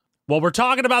really. Well, we're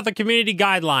talking about the community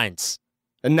guidelines.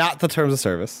 And not the terms of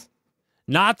service.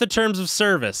 Not the terms of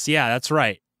service. Yeah, that's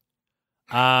right.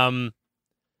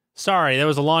 Sorry, there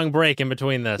was a long break in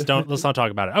between this. Let's not talk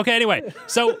about it. Okay, anyway.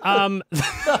 So,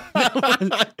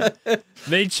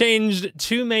 They changed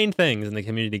two main things in the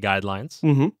community guidelines.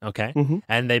 Mm-hmm. Okay. Mm-hmm.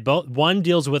 And they both, one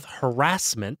deals with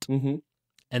harassment Mm-hmm.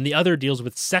 and the other deals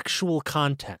with sexual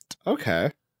content,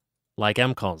 Okay. like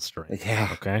MCall's stream. Yeah.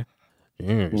 Okay.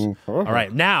 Yes. Mm-hmm. All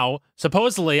right. Now,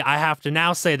 supposedly, I have to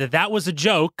now say that was a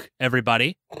joke,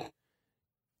 everybody.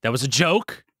 That was a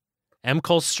joke.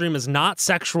 MCall's stream is not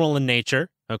sexual in nature.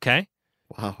 Okay.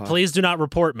 Wow. Please do not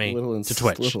report me to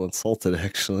Twitch. A little insulted,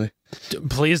 actually.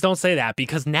 Please don't say that,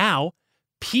 because now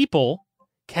people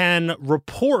can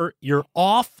report your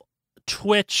off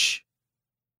Twitch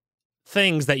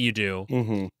things that you do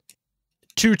Mm-hmm.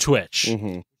 to Twitch,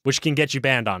 Mm-hmm. which can get you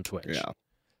banned on Twitch. Yeah.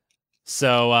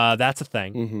 So that's a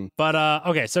thing. Mm-hmm. But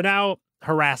okay, so now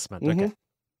harassment. Mhm. Okay.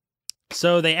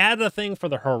 So they added a thing for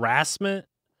the harassment.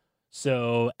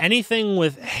 So anything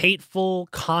with hateful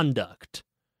conduct.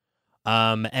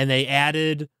 And they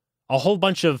added a whole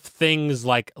bunch of things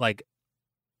like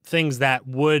things that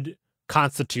would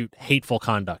constitute hateful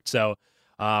conduct. So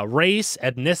race,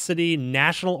 ethnicity,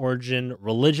 national origin,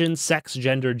 religion, sex,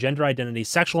 gender, gender identity,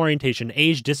 sexual orientation,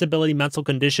 age, disability, mental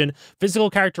condition, physical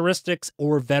characteristics,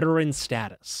 or veteran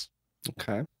status.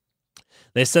 Okay.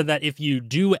 They said that if you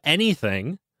do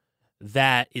anything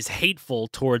that is hateful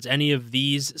towards any of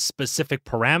these specific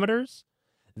parameters,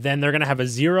 then they're going to have a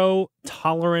zero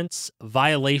tolerance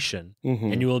violation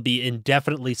Mm-hmm. and you will be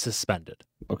indefinitely suspended,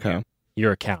 Okay.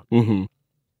 your account. Mm-hmm.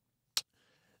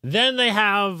 Then they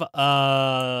have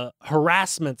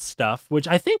harassment stuff, which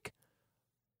I think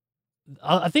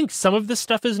some of this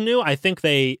stuff is new. I think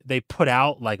they put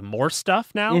out like more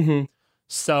stuff now. Mm-hmm.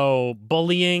 So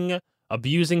bullying,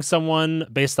 abusing someone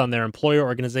based on their employer,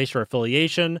 organization, or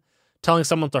affiliation, telling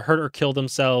someone to hurt or kill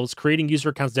themselves, creating user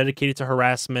accounts dedicated to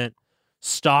harassment,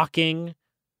 stalking,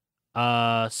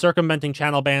 circumventing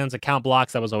channel bans, account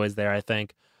blocks, that was always there, I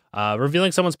think,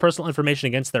 revealing someone's personal information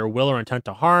against their will or intent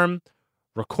to harm,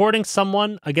 recording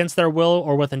someone against their will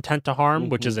or with intent to harm,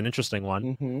 which is an interesting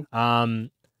one, Mm-hmm.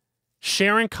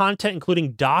 sharing content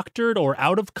including doctored or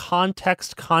out of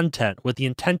context content with the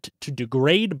intent to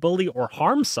degrade, bully, or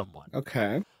harm someone,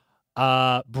 Okay.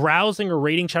 browsing or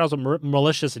raiding channels with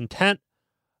malicious intent,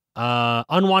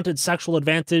 unwanted sexual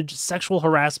advantage, sexual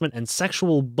harassment, and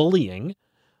sexual bullying,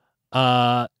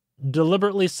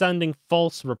 deliberately sending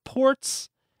false reports,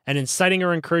 and inciting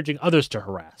or encouraging others to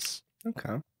harass.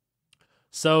 Okay.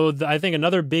 So I think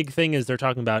another big thing is they're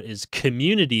talking about is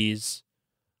communities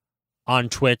on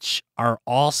Twitch are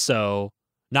also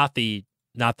not the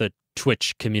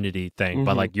Twitch community thing,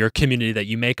 but Mhm. like your community that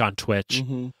you make on Twitch,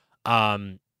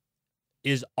 Mm-hmm.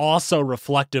 is also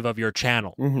reflective of your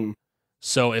channel. Mm-hmm.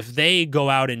 So if they go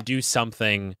out and do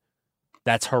something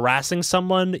that's harassing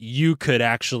someone, you could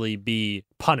actually be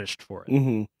punished for it.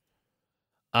 Mm-hmm.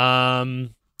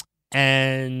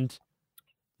 And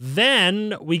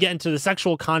then we get into the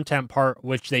sexual content part,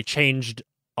 which they changed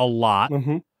a lot.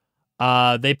 Mm-hmm.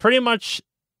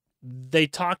 They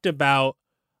talked about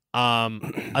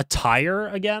attire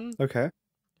again, Okay.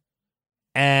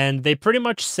 and they pretty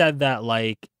much said that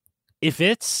like if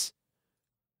it's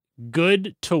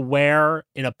good to wear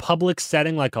in a public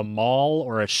setting like a mall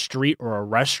or a street or a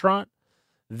restaurant,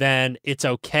 then it's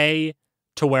okay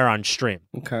to wear on stream.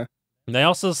 Okay. And they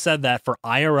also said that for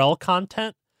IRL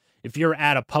content, if you're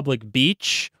at a public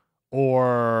beach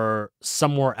or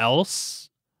somewhere else,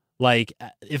 like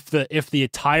if the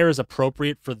attire is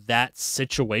appropriate for that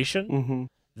situation, Mm-hmm.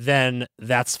 then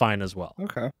that's fine as well.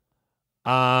 Okay.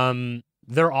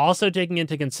 They're also taking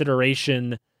into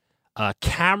consideration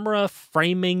camera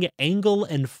framing, angle,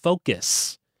 and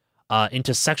focus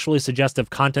into sexually suggestive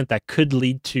content that could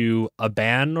lead to a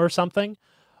ban or something.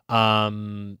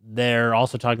 They're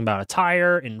also talking about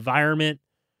attire, environment,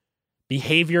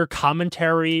 behavior,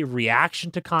 commentary, reaction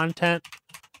to content.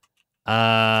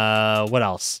 What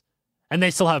else? And they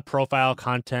still have profile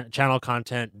content, channel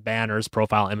content, banners,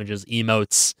 profile images,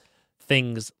 emotes,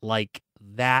 things like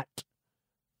that.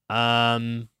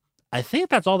 I think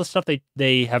that's all the stuff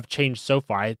they have changed so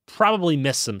far. I probably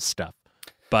missed some stuff,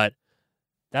 but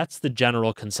that's the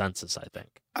general consensus, I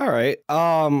think. All right.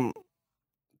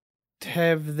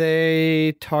 Have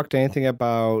they talked anything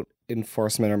about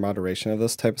enforcement or moderation of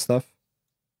this type of stuff?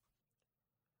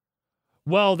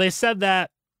 Well, they said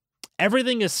that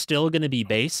everything is still going to be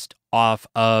based off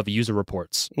of user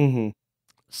reports. Mm-hmm.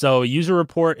 So user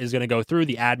report is going to go through,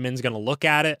 the admin's going to look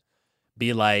at it,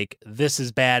 be like, this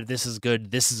is bad, this is good,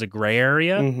 this is a gray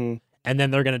area. Mm-hmm. And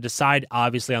then they're going to decide,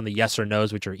 obviously, on the yes or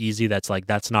no's, which are easy. That's like,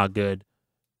 that's not good,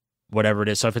 whatever it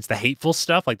is. So if it's the hateful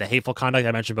stuff, like the hateful conduct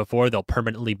I mentioned before, they'll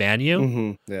permanently ban you.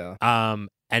 Mm-hmm. Yeah.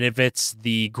 And if it's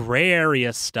the gray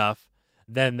area stuff,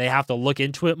 then they have to look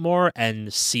into it more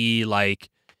and see, like,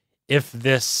 if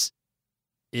this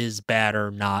is bad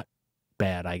or not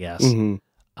bad, I guess.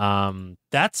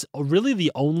 That's really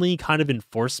the only kind of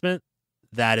enforcement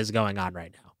that is going on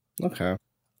right now. Okay.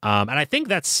 And I think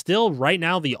that's still right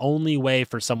now the only way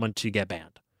for someone to get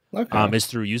banned. Okay. Is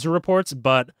through user reports.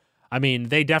 But I mean,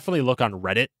 they definitely look on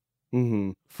Reddit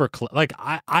for like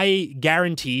I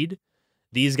guaranteed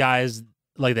these guys,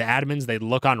 like the admins, they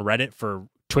look on Reddit for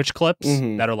Twitch clips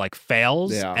that are like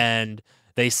fails, and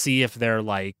they see if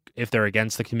they're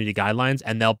against the community guidelines,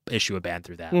 and they'll issue a ban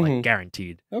through that, like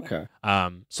guaranteed. Okay.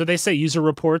 So they say user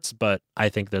reports, but I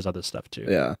think there's other stuff too.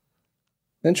 Yeah.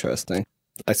 Interesting.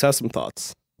 I saw some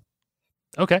thoughts.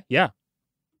 Okay. Yeah.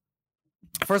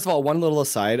 First of all, one little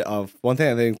aside of one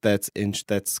thing I think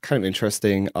that's kind of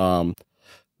interesting.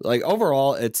 Like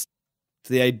overall, it's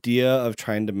the idea of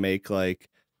trying to make like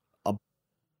a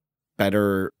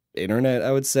better internet,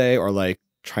 I would say, or like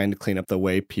trying to clean up the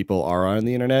way people are on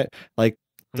the internet. Like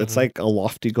that's like a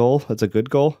lofty goal. That's a good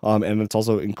goal. And it's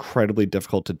also incredibly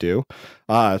difficult to do.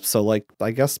 So like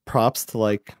I guess props to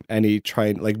like any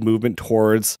movement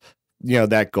towards,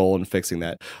 that goal and fixing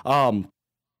that.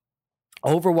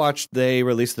 Overwatch, they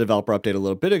released a developer update a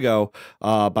little bit ago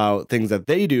about things that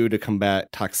they do to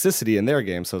combat toxicity in their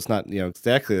game. So it's not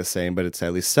exactly the same, but it's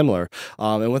at least similar.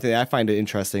 And one thing I find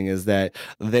interesting is that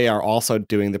they are also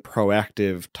doing the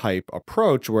proactive type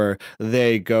approach where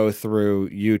they go through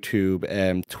YouTube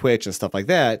and Twitch and stuff like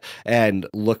that and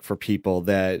look for people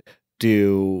that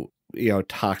do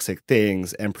toxic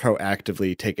things and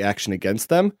proactively take action against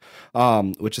them,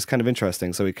 which is kind of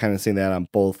interesting. So we kind of seen that on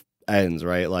both ends,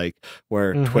 right? Like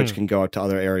where Twitch can go out to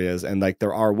other areas, and like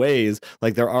there are ways,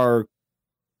 like there are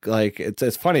like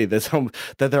it's funny that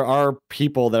there are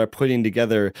people that are putting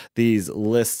together these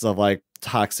lists of like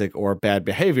toxic or bad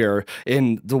behavior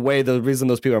in the reason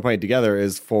those people are putting it together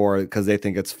is because they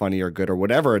think it's funny or good or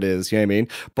whatever it is, you know what I mean?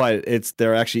 But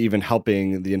they're actually even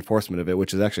helping the enforcement of it,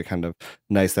 which is actually kind of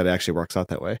nice that it actually works out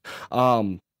that way.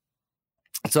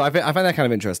 So I find that kind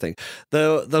of interesting.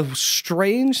 The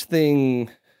strange thing,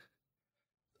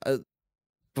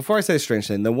 before I say strange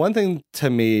thing, the one thing to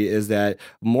me is that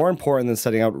more important than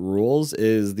setting out rules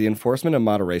is the enforcement and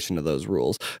moderation of those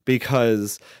rules,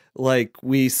 because like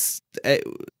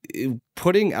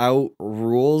putting out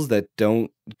rules that don't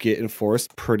get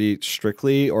enforced pretty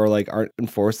strictly or like aren't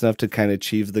enforced enough to kind of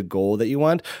achieve the goal that you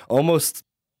want almost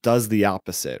does the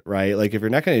opposite, right? Like if you're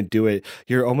not going to do it,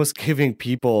 you're almost giving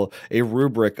people a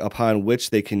rubric upon which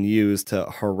they can use to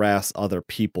harass other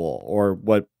people or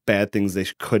what bad things they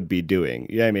could be doing.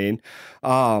 You know what I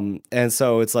mean? And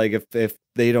so it's like if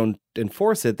they don't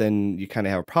enforce it, then you kind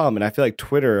of have a problem. And I feel like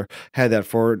Twitter had that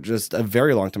for just a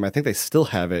very long time. I think they still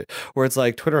have it, where it's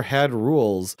like Twitter had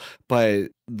rules, but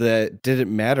that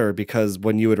didn't matter because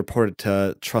when you would report it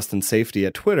to Trust and Safety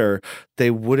at Twitter,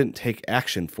 they wouldn't take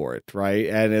action for it, right?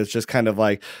 And it's just kind of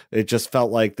like, it just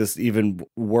felt like this even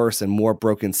worse and more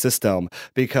broken system,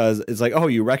 because it's like, oh,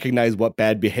 you recognize what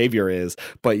bad behavior is,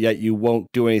 but yet you won't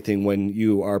do anything when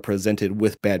you are presented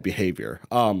with bad behavior.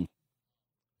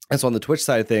 And so on the Twitch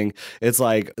side of thing, it's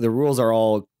like the rules are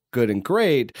all good and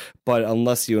great, but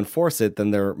unless you enforce it,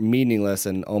 then they're meaningless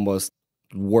and almost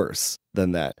worse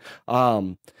than that.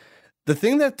 The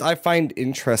thing that I find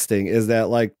interesting is that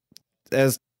like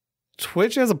as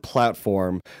Twitch as a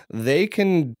platform, they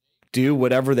can do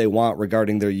whatever they want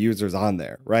regarding their users on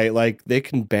there, right? Like they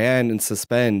can ban and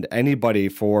suspend anybody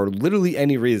for literally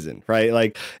any reason, right?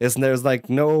 Like there's like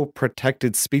no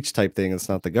protected speech type thing. It's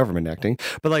not the government acting,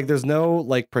 but like there's no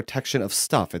like protection of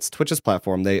stuff. It's Twitch's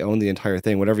platform. They own the entire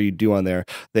thing. Whatever you do on there,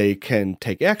 they can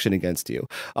take action against you.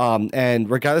 And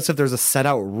regardless if there's a set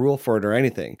out rule for it or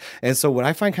anything. And so what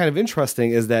I find kind of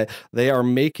interesting is that they are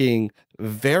making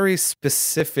very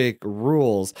specific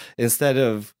rules instead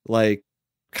of like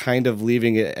kind of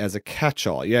leaving it as a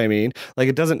catch-all. You know what I mean? Like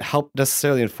it doesn't help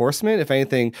necessarily enforcement. If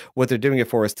anything, what they're doing it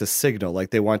for is to signal, like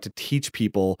they want to teach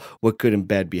people what good and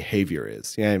bad behavior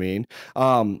is. You know what I mean?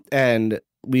 And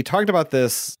we talked about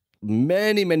this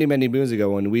many moons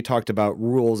ago when we talked about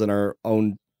rules in our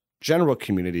own general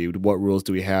community. What rules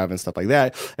do we have and stuff like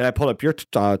that? And I pulled up your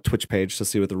Twitch page to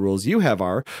see what the rules you have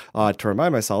are, to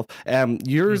remind myself.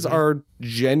 Yours are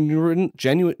generally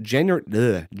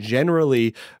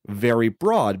very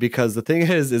broad, because the thing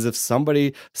is if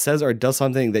somebody says or does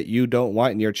something that you don't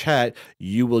want in your chat,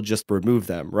 you will just remove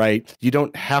them, right? You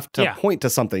don't have to point to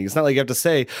something. It's not like you have to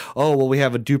say, oh, well, we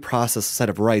have a due process set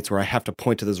of rights where I have to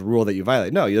point to this rule that you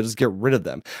violate. No, you'll just get rid of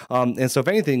them. And so if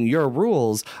anything, your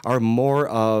rules are more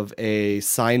of of a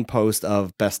signpost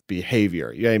of best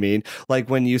behavior. You know what I mean? Like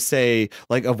when you say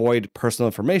like avoid personal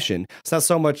information, it's not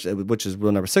so much, which is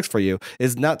rule number 6 for you,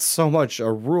 is not so much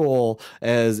a rule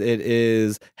as it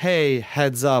is, hey,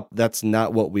 heads up, that's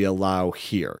not what we allow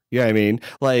here. You know what I mean?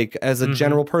 Like as a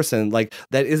general person, like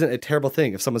that isn't a terrible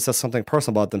thing. If someone says something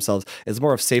personal about themselves, it's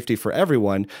more of safety for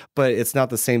everyone, but it's not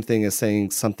the same thing as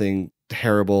saying something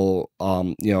terrible,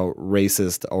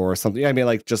 racist or something. I mean,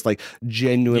 like just like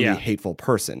genuinely hateful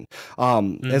person.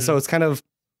 And so it's kind of,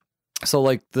 so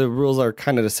like the rules are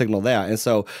kind of to signal that. And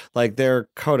so like their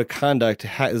code of conduct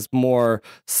is more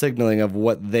signaling of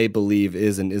what they believe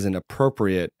is and isn't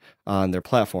appropriate on their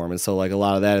platform. And so like a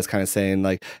lot of that is kind of saying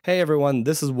like, hey, everyone,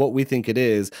 this is what we think it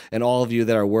is. And all of you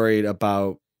that are worried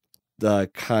about the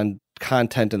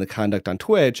content and the conduct on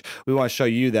Twitch, we want to show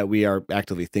you that we are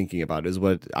actively thinking about it, is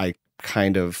what I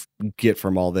kind of get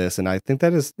from all this. And I think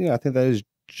that is, I think that is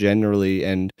generally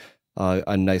and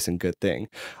a nice and good thing.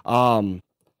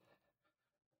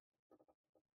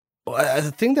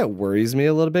 The thing that worries me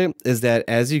a little bit is that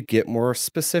as you get more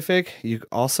specific, you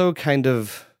also kind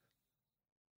of,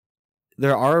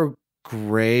 there are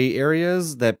gray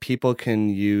areas that people can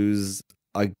use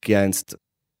against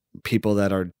people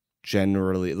that are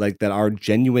generally like that are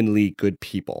genuinely good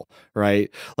people,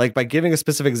 right? Like by giving a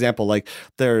specific example, like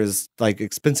there's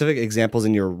like specific examples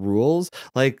in your rules,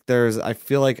 like there's, I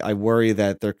feel like I worry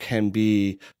that there can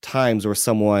be times where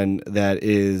someone that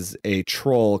is a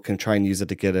troll can try and use it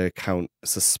to get an account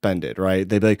suspended, right?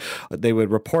 They'd be like, they would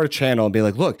report a channel and be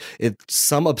like, look, it's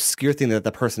some obscure thing that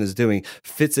the person is doing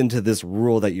fits into this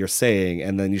rule that you're saying,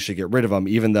 and then you should get rid of them,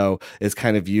 even though it's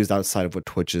kind of used outside of what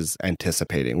Twitch is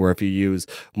anticipating, where if you use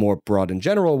more broad and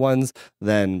general ones,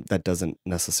 then that doesn't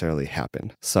necessarily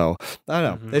happen. So I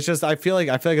don't know. It's just, I feel like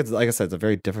it's, like I said, it's a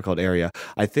very difficult area.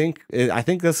 I think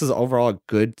this is overall a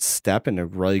good step in a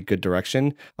really good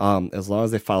direction, as long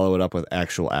as they follow it up with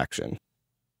actual action.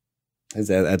 Is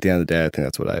that at the end of the day, I think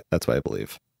that's what I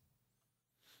believe.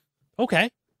 Okay,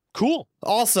 cool.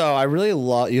 Also, I really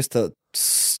used to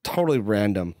totally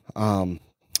random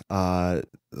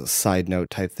side note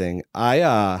type thing.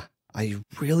 I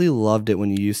really loved it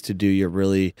when you used to do your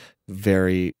really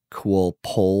very cool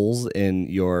polls in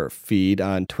your feed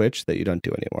on Twitch that you don't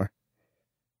do anymore.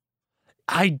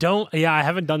 I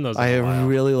haven't done those. I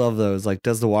really love those. Like,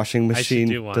 does the washing machine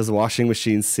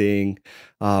sing?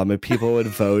 And people would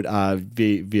vote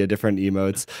via different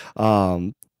emotes.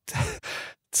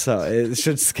 So it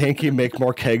should Skanky make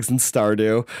more kegs than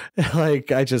Stardew.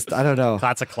 Like, I don't know.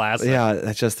 That's a classic. Yeah,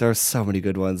 there are so many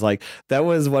good ones. Like, that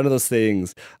was one of those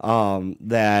things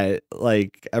that,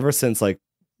 like, ever since, like,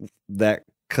 that,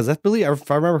 because that really,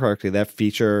 if I remember correctly, that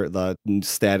feature, the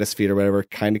status feed or whatever,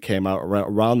 kind of came out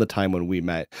around the time when we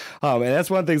met. And that's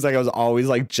one of the things, like, I was always,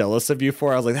 like, jealous of you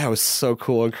for. I was like, that was so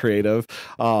cool and creative.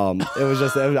 It was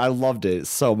just, I loved it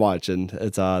so much. And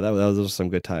it's, those some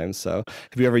good times. So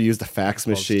have you ever used a fax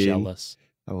machine? Jealous.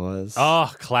 I was.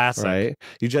 Oh, classic. Right?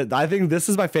 I think this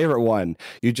is my favorite one.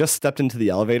 You just stepped into the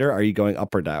elevator. Are you going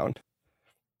up or down?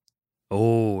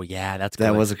 Oh, yeah, that's good.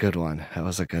 That was a good one.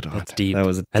 That's deep. That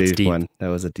was a deep one. That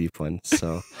was a deep one.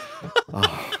 So,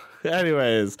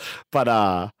 anyways, but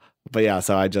yeah.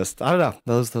 So I don't know.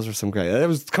 Those are some great. It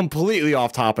was completely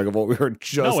off topic of what we were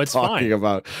just talking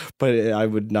about, but I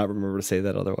would not remember to say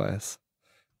that otherwise.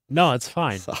 No, it's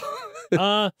fine. So.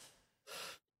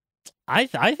 I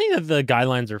think that the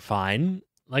guidelines are fine.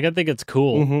 Like, I think it's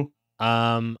cool.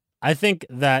 Mm-hmm. I think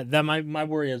that my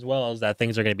worry as well is that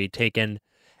things are going to be taken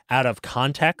out of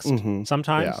context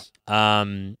sometimes. Yeah.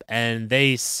 And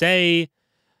they say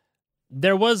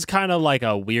there was kind of like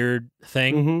a weird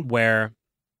thing where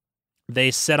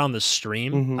they said on the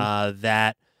stream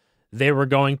that they were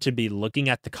going to be looking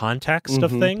at the context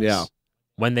of things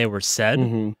when they were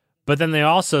said. But then they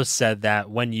also said that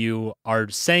when you are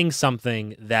saying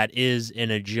something that is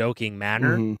in a joking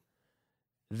manner,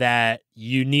 that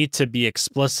you need to be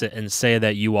explicit and say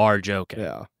that you are joking.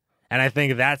 Yeah. And I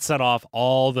think that set off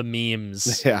all the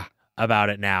memes about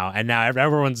it now. And now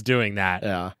everyone's doing that.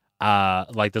 Yeah.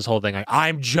 Like this whole thing, like,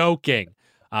 I'm joking.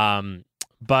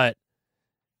 But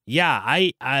yeah,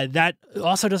 I that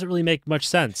also doesn't really make much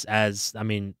sense, as, I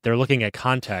mean, they're looking at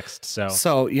context.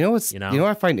 So you know what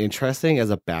I find interesting as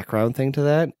a background thing to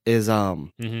that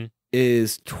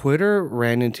is Twitter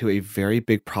ran into a very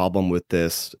big problem with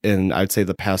this in, I'd say,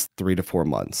 the past 3 to 4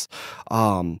 months,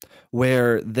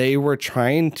 where they were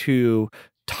trying to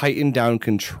tighten down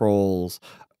controls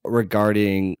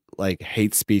regarding like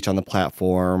hate speech on the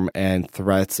platform and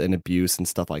threats and abuse and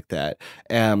stuff like that.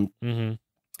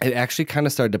 it actually kind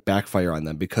of started to backfire on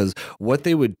them, because what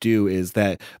they would do is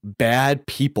that bad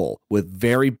people with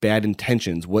very bad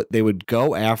intentions, what they would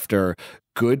go after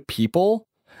good people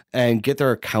and get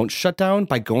their account shut down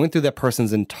by going through that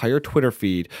person's entire Twitter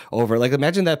feed over, like,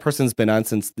 imagine that person's been on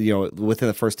since, within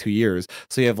the first 2 years.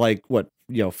 So you have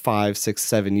 5, 6,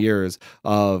 7 years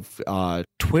of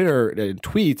Twitter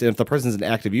tweets. And if the person's an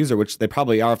active user, which they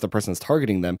probably are if the person's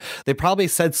targeting them, they probably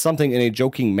said something in a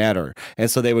joking manner. And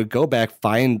so they would go back,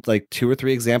 find 2 or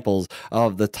 3 examples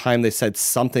of the time they said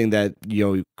something that,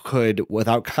 could,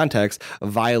 without context,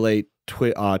 violate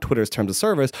Twitter's terms of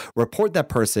service, report that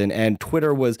person. And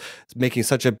Twitter was making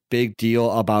such a big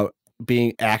deal about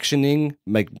doing action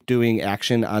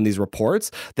on these reports,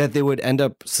 that they would end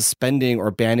up suspending or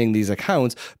banning these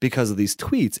accounts because of these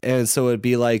tweets. And so it'd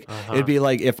be like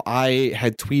if I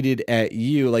had tweeted at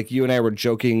you, like you and I were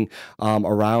joking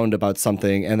around about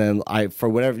something, and then I, for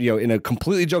whatever, in a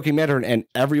completely joking manner, and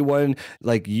everyone,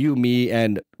 like you, me,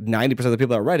 and 90% of the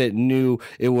people that read it knew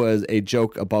it was a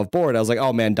joke above board. I was like,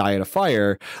 oh man, die in a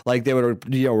fire. Like, they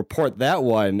would report that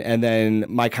one, and then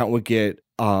my account would get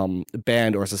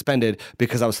banned or suspended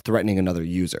because I was threatening another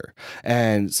user.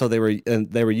 And so they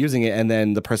were using it, and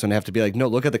then the person would have to be like, no,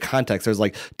 look at the context. There's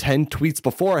 10 tweets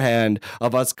beforehand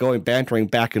of us bantering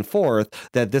back and forth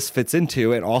that this fits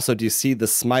into. And also, do you see the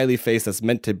smiley face that's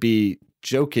meant to be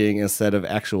joking instead of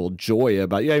actual joy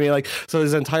about you? I mean, so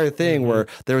there's an entire thing where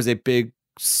there was a big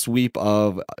sweep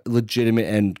of legitimate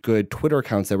and good Twitter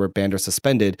accounts that were banned or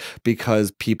suspended because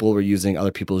people were using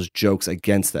other people's jokes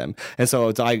against them. And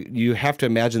so you have to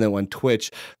imagine that when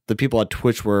the people at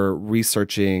Twitch were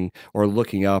researching or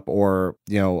looking up or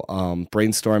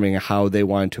brainstorming how they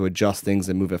wanted to adjust things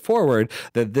and move it forward,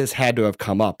 that this had to have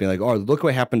come up. Be like, oh, look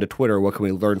what happened to Twitter. What can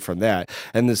we learn from that?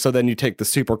 And so then you take the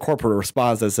super corporate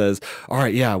response that says, all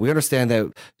right, yeah, we understand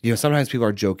that sometimes people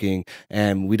are joking,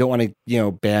 and we don't want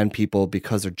to ban people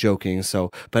because they're joking.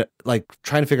 So, but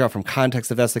trying to figure out from context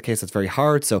if that's the case, it's very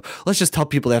hard. So let's just tell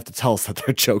people they have to tell us that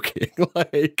they're joking.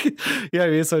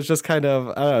 So it's just kind of,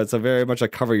 I don't know, it's a very much a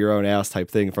cover your own ass type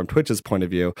thing from Twitch's point of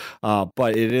view.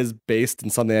 But it is based in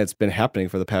something that's been happening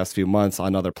for the past few months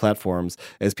on other platforms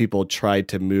as people tried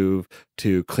to move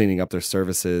to cleaning up their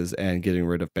services and getting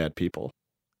rid of bad people.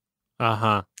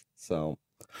 So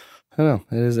I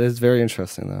don't know. It's very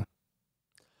interesting though.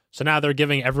 So now they're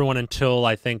giving everyone until,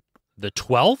 I think, the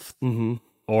 12th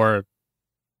or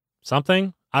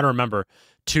something, I don't remember,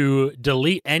 to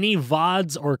delete any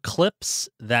VODs or clips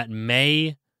that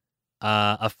may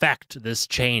affect this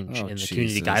change in the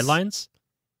community guidelines.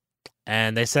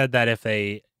 And they said that if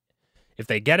they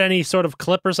get any sort of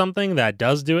clip or something that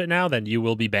does do it now, then you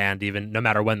will be banned, even no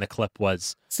matter when the clip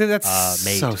was made.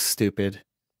 So stupid,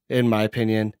 in my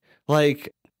opinion.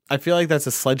 I feel like that's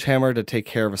a sledgehammer to take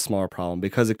care of a smaller problem,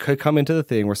 because it could come into the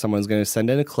thing where someone's going to send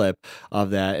in a clip of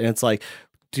that, and it's like,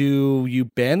 do you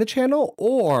ban the channel,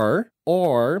 or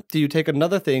do you take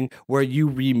another thing where you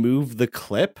remove the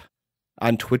clip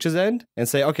on Twitch's end and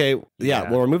say, okay,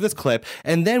 we'll remove this clip,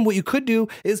 and then what you could do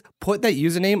is put that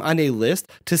username on a list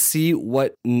to see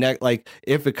what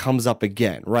if it comes up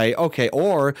again, right? Okay,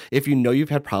 or if you've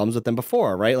had problems with them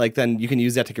before, right? Then you can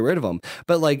use that to get rid of them.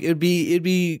 But it'd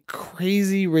be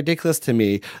crazy ridiculous to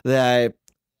me that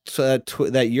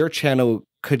that your channel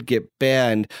could get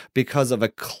banned because of a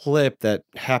clip that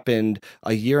happened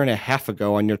a year and a half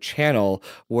ago on your channel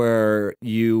where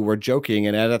you were joking,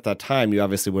 and at that time you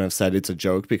obviously wouldn't have said it's a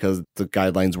joke because the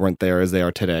guidelines weren't there as they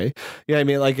are today. I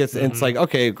mean, it's like,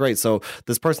 okay, great, so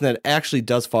this person that actually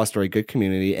does foster a good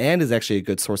community and is actually a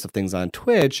good source of things on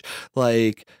Twitch,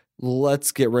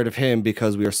 let's get rid of him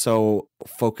because we are so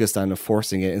focused on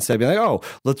enforcing it, instead of being like, oh,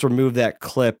 let's remove that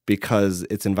clip because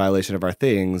it's in violation of our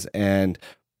things, and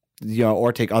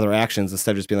or take other actions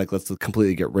instead of just being like, let's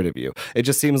completely get rid of you. It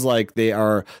just seems like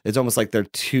it's almost like they're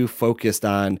too focused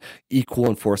on equal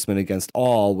enforcement against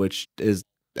all, which is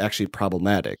actually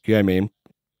problematic. You know what I mean?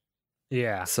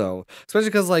 Yeah. So,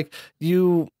 especially because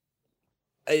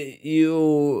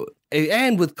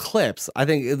and with clips, I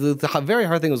think the very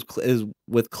hard thing is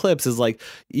with clips is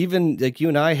even you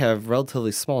and I have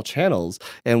relatively small channels,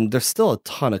 and there's still a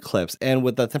ton of clips. And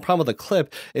with the problem with the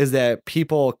clip is that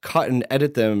people cut and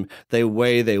edit them the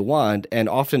way they want, and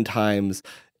oftentimes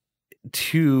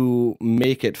to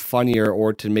make it funnier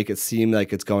or to make it seem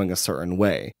like it's going a certain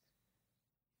way.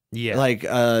 Yeah.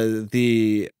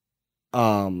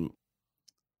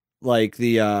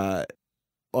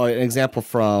 An example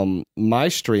from my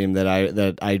stream that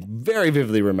I very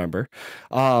vividly remember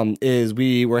is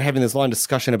we were having this long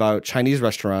discussion about Chinese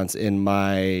restaurants in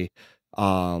my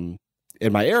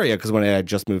in my area, because when I had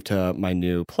just moved to my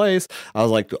new place, I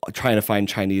was like trying to find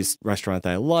Chinese restaurant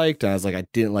that I liked, and I was like, I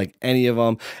didn't like any of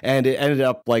them, and it ended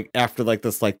up like after like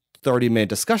this like 30-minute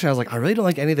discussion, I was like, I really don't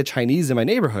like any of the Chinese in my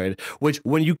neighborhood, which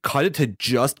when you cut it to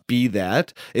just be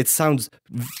that, it sounds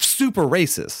super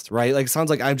racist, right? Like it sounds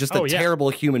like I'm just a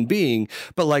terrible human being,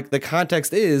 but like the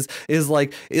context is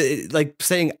like like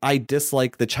saying I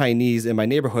dislike the Chinese in my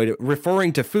neighborhood,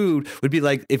 referring to food would be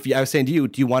like if I was saying to you,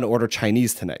 do you want to order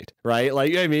Chinese tonight? Right? Like,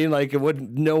 you know what I mean? Like it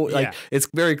would like it's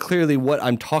very clearly what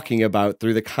I'm talking about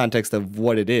through the context of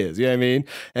what it is. You know what I mean?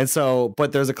 And so,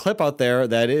 but there's a clip out there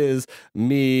that is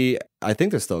me. I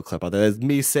think there's still a clip out there. That's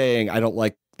me saying I don't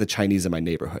like the Chinese in my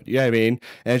neighborhood. You know what I mean?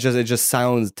 And it just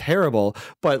sounds terrible.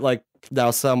 But like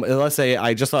now, let's say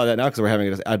I just thought of that now because we're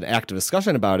having an active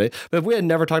discussion about it. But if we had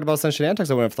never talked about Shenantics,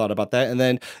 I wouldn't have thought about that. And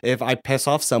then if I piss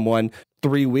off someone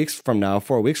 3 weeks from now,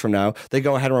 4 weeks from now, they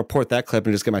go ahead and report that clip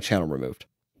and just get my channel removed.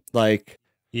 Like,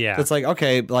 it's like,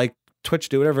 okay, like Twitch,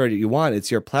 do whatever you want.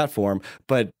 It's your platform,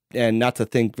 and not to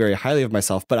think very highly of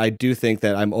myself, but I do think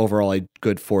that I'm overall a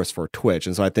good force for Twitch.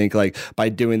 And so I think like by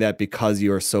doing that, because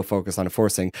you are so focused on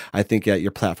enforcing, I think that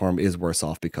your platform is worse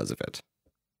off because of it.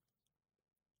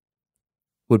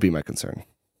 Would be my concern.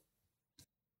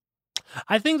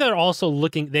 I think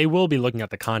they will be looking at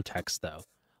the context though.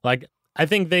 Like, I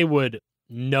think they would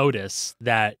notice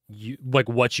that you like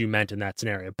what you meant in that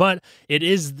scenario, but it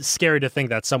is scary to think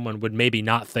that someone would maybe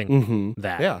not think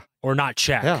that or not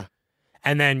check. Yeah.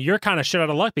 And then you're kind of shit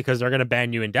out of luck because they're going to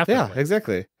ban you indefinitely. Yeah,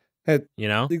 exactly. You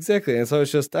know? Exactly. And so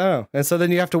it's just, I don't know. And so then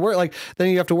you have to worry,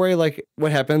 like,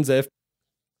 what happens if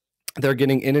they're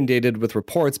getting inundated with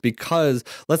reports because,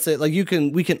 let's say, like,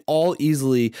 we can all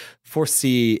easily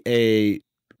foresee a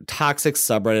toxic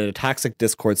subreddit, a toxic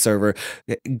Discord server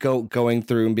going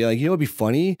through and be like, you know, it'd be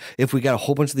funny if we got a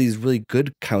whole bunch of these really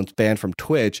good accounts banned from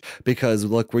Twitch because,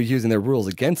 look, we're using their rules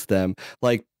against them.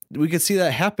 Like, we could see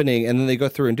that happening, and then they go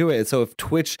through and do it. And so if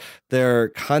Twitch, their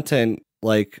content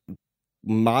like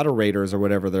moderators or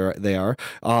whatever they are,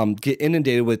 get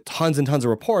inundated with tons and tons of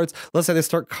reports, let's say they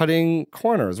start cutting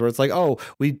corners where it's like, oh,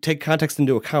 we take context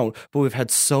into account, but we've had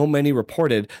so many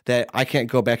reported that I can't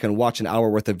go back and watch an hour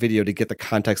worth of video to get the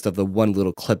context of the one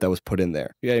little clip that was put in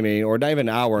there. You know what I mean? Or not even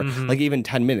an hour, like even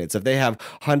 10 minutes. If they have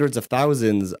hundreds of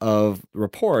thousands of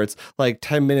reports, like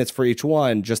 10 minutes for each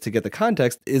one just to get the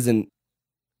context isn't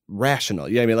rational,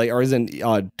 you know what I mean, like, or isn't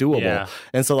doable.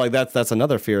 And so like that's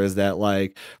another fear, is that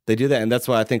like they do that. And that's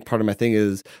why I think part of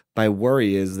my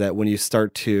worry is that when you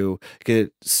start to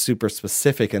get super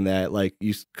specific in that, like,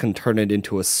 you can turn it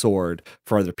into a sword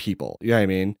for other people, you know what I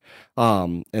mean?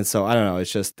 And so I don't know,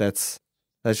 it's just that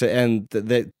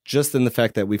just in the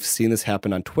fact that we've seen this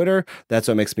happen on Twitter, that's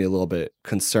what makes me a little bit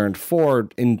concerned for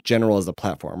in general as a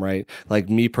platform, right? Like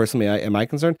me personally, am I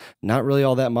concerned? Not really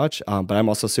all that much, but I'm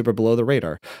also super below the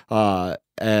radar.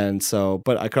 And so,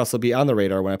 but I could also be on the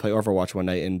radar when I play Overwatch one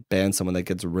night and ban someone that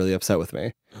gets really upset with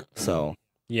me. So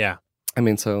yeah. I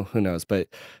mean, so who knows? But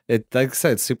like I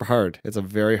said, it's super hard. It's a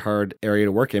very hard area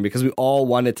to work in because we all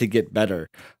want it to get better.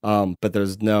 But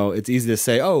it's easy to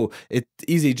say, oh, it's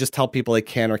easy. Just tell people they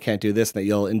can or can't do this and that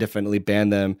you'll indefinitely ban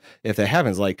them if that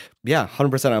happens. Like, yeah,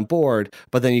 100% on board.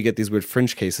 But then you get these weird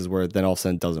fringe cases where then all of a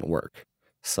sudden it doesn't work.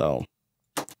 So,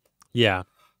 yeah.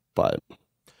 But.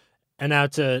 And now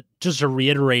to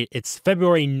reiterate, it's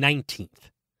February 19th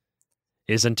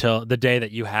is until the day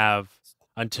that you have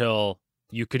until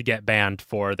you could get banned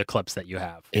for the clips that you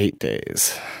have. 8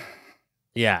 days.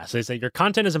 Yeah, so they say your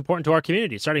content is important to our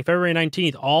community. Starting February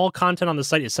 19th, all content on the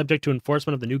site is subject to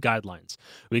enforcement of the new guidelines.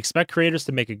 We expect creators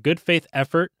to make a good faith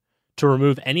effort to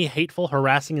remove any hateful,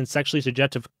 harassing, and sexually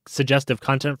suggestive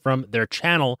content from their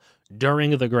channel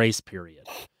during the grace period.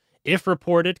 If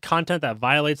reported, content that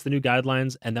violates the new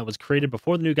guidelines and that was created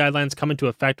before the new guidelines come into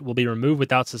effect will be removed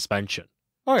without suspension.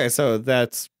 Okay, so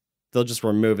they'll just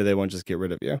remove it. They won't just get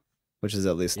rid of you, which is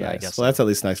at least nice. I guess so. That's at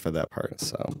least nice for that part.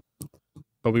 So,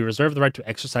 but we reserve the right to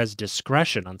exercise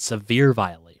discretion on severe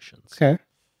violations. Okay.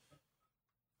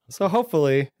 So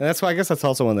hopefully, and that's why I guess that's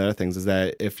also one of the other things, is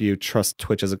that if you trust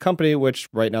Twitch as a company, which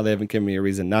right now they haven't given me a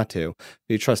reason not to, if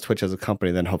you trust Twitch as a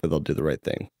company, then hopefully they'll do the right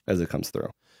thing as it comes through.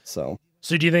 So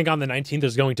do you think on the 19th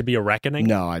there's going to be a reckoning?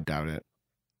 No, I doubt it.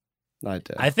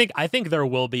 I think there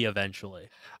will be eventually.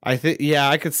 I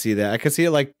could see that. I could see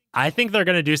it like. I think they're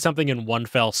going to do something in one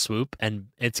fell swoop, and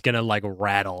it's going to like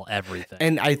rattle everything.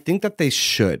 And I think that they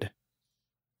should.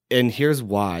 And here's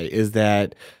why, is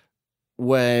that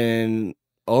when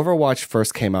Overwatch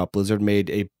first came out, Blizzard made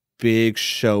a big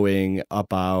showing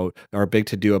about, or a big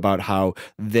to-do about how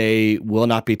they will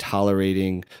not be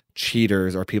tolerating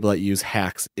cheaters or people that use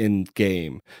hacks in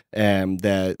game, and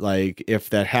that like if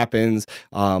that happens,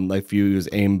 like if you use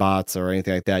aimbots or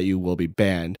anything like that, you will be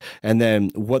banned. And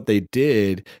then what they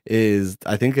did is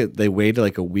I think they waited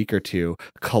like a week or two,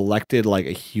 collected like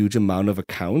a huge amount of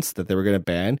accounts that they were going to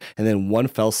ban, and then one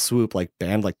fell swoop like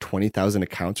banned like 20,000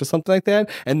 accounts or something like that,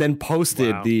 and then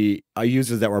posted the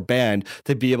users that were banned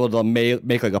to be able to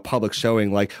make like a public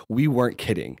showing like we weren't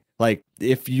kidding. Like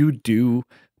if you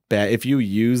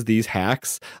use these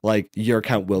hacks, like your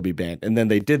account will be banned. And then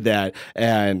they did that,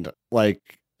 and like,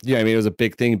 yeah, I mean, it was a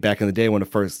big thing back in the day when it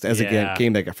first, as a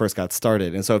game that first got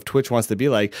started. And so if Twitch wants to be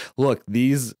like, look,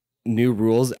 these new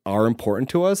rules are important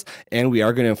to us and we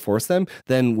are going to enforce them,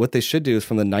 then what they should do is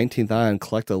from the 19th on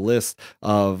collect a list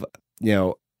of,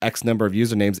 X number of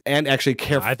usernames and actually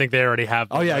I think they already have.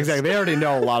 Oh yeah, exactly. They already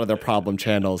know a lot of their problem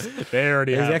channels. They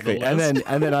already have the list.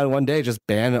 And then on one day just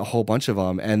ban a whole bunch of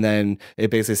them, and then it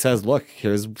basically says, look,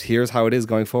 here's how it is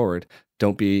going forward.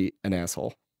 Don't be an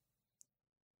asshole.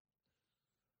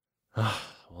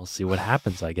 We'll see what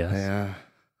happens, I guess. Yeah.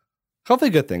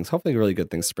 Hopefully good things. Hopefully really good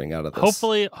things spring out of this.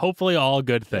 Hopefully all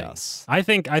good things. Yes. I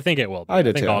think it will be. I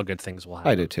think all good things will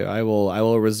happen. I do too. I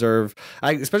will reserve,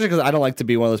 especially because I don't like to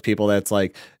be one of those people that's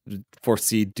like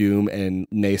foresee doom and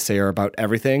naysayer about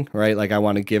everything, right? Like I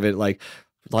want to give it like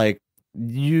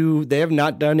they have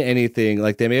not done anything.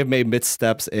 Like they may have made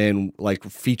missteps in like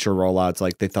feature rollouts,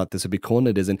 like they thought this would be cool and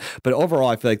it isn't. But overall,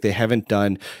 I feel like they haven't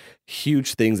done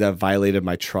huge things that violated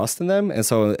my trust in them. And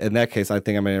so in that case, I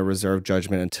think I'm going to reserve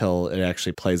judgment until it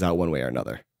actually plays out one way or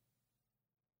another.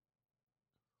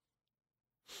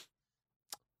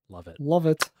 Love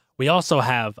it. We also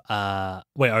have,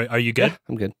 wait, are you good? Yeah,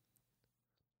 I'm good.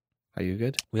 Are you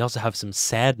good? We also have some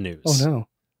sad news. Oh no.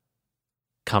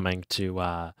 Coming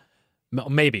to,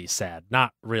 maybe sad,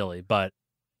 not really, but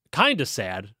kind of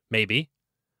sad, maybe.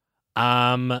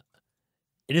 It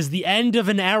is the end of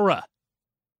an era.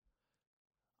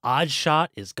 Oddshot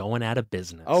is going out of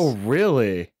business. Oh,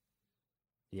 really?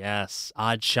 Yes.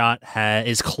 Oddshot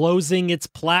is closing its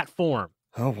platform.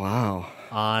 Oh, wow.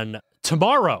 On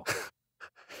tomorrow.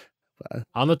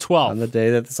 On the 12th. On the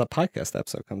day that this podcast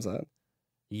episode comes out.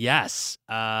 Yes.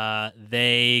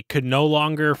 They could no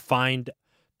longer find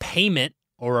payment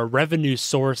or a revenue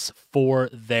source for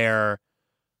their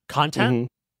content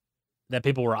that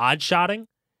people were oddshotting.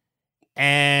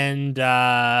 And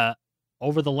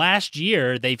over the last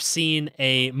year, they've seen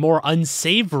a more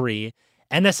unsavory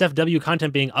NSFW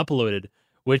content being uploaded,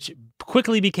 which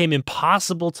quickly became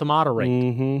impossible to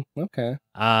moderate. Okay.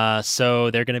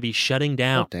 So they're going to be shutting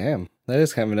down. Oh, damn. That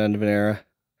is kind of an end of an era.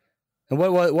 And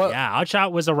what? Yeah,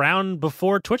 Oddshot was around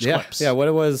before Twitch Clips. Yeah, what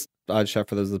it was, Oddshot,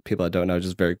 for those of the people that don't know,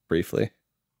 just very briefly.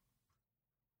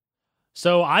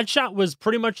 So Oddshot was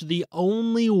pretty much the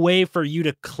only way for you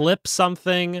to clip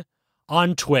something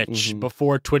on Twitch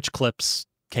before Twitch Clips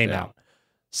came out.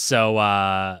 So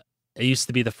it used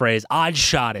to be the phrase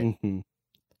Oddshot it.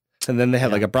 And then they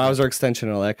had like a browser extension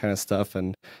and all that kind of stuff,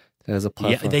 and as a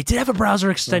platform. Yeah, they did have a browser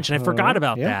extension. I forgot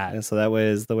about that. And so that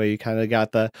was the way you kind of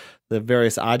got the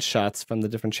various odd shots from the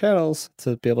different channels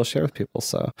to be able to share with people.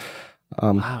 So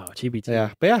wow, TBT.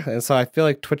 Yeah. But yeah, and so I feel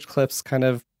like Twitch Clips kind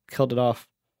of killed it off.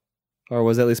 Or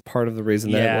was at least part of the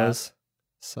reason that it was.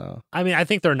 So I mean, I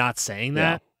think they're not saying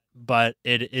that. But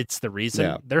it's the reason.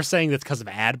 Yeah. They're saying that's because of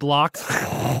ad block.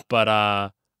 But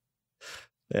I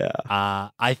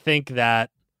think that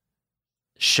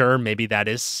sure, maybe that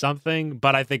is something,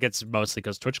 but I think it's mostly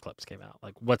because Twitch Clips came out.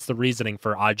 Like, what's the reasoning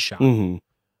for Oddshot?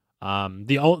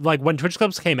 When Twitch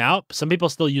Clips came out, some people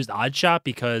still used Oddshot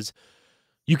because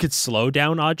you could slow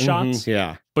down Oddshots.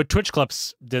 Yeah. But Twitch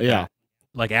Clips did that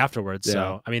like afterwards. Yeah.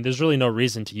 So I mean, there's really no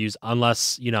reason to use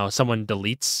unless, someone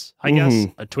deletes, I guess,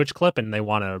 a Twitch clip and they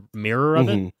want a mirror of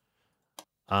it.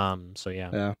 So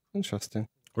yeah. Yeah. Interesting.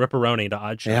 Ripperoni to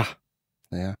Oddshot. Yeah.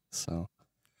 Yeah. So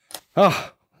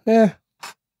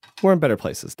we're in better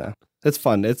places now. It's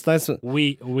fun. It's nice.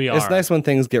 We are. It's nice when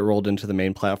things get rolled into the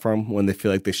main platform when they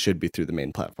feel like they should be through the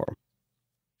main platform.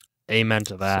 Amen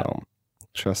to that. So,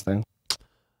 interesting.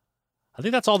 I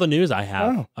think that's all the news I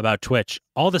have about Twitch.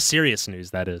 All the serious news,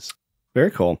 that is.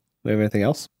 Very cool. Do we have anything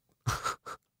else?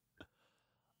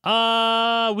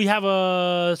 We have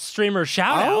a streamer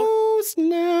shout out. Oh,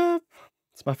 snap.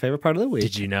 It's my favorite part of the week.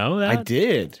 Did you know that? I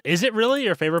did. Is it really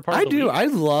your favorite part of the week? I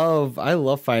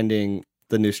love finding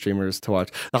the new streamers to watch.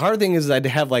 The hard thing is I'd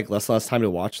have like less and less time to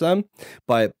watch them,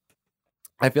 but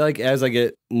I feel like as I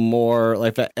get more,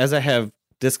 like as I have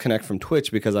disconnect from Twitch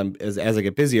because as I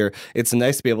get busier, it's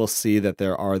nice to be able to see that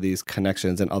there are these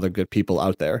connections and other good people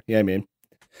out there. You know what I mean?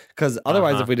 Because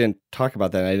otherwise, if we didn't talk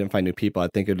about that and I didn't find new people, I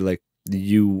think it would like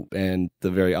you and the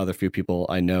very other few people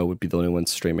I know would be the only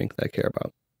ones streaming that I care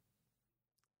about.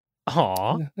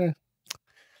 Aw.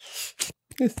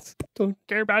 Don't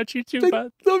Care about you too,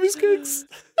 bud. love you, Skinks.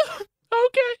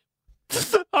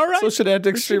 Okay. All right. So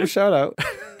Shenantic streamer shout out.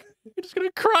 You're just going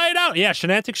to cry it out. Yeah,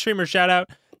 Shenantic streamer shout out.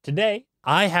 Today,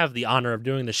 I have the honor of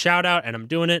doing the shout out, and I'm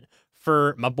doing it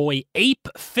for my boy Ape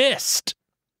Fist.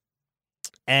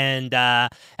 And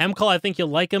MCall, I think you'll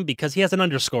like him because he has an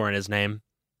underscore in his name.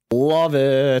 Love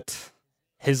it.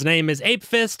 His name is Ape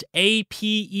Fist,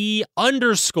 APE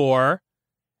underscore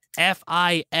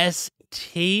FIST.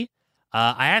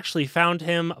 I actually found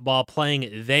him while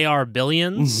playing They Are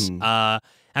Billions.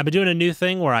 I've been doing a new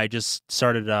thing where I just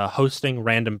started hosting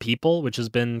random people, which has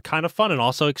been kind of fun and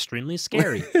also extremely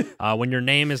scary when your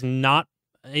name is not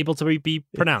able to be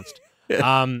pronounced.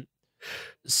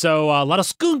 So a lot of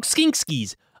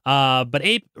skinkskis. But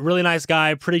Ape, really nice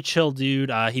guy, pretty chill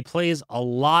dude. He plays a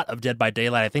lot of Dead by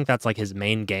Daylight. I think that's like his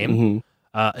main game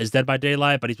is Dead by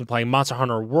Daylight, but he's been playing Monster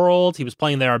Hunter World. He was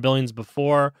playing There Are Billions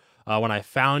before. When I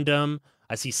found him,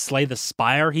 I see Slay the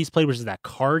Spire he's played, which is that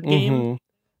card game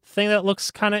thing that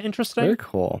looks kind of interesting. Very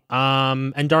cool.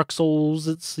 And Dark Souls,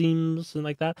 it seems, and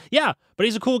like that. Yeah, but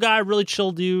he's a cool guy, really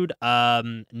chill dude.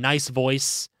 Nice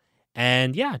voice.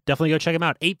 And yeah, definitely go check him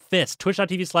out. Ape Fist,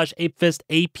 twitch.tv/ApeFist,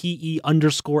 APE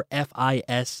underscore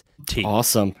FIST.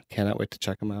 Awesome. Cannot wait to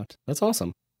check him out. That's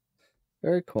awesome.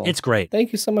 Very cool. It's great.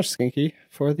 Thank you so much, Skinky,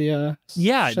 for the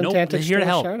here to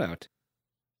help. shout out.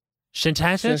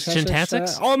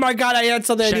 Shentantics? Oh my god, I had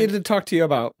something I needed to talk to you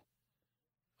about.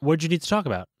 What'd you need to talk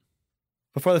about?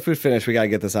 Before the food finished, we gotta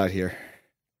get this out here.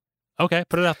 Okay,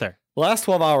 put it out there. The last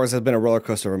 12 hours has been a roller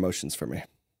coaster of emotions for me.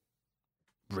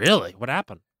 Really? What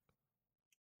happened?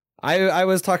 I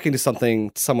was talking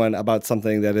to someone about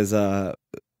something that is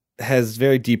has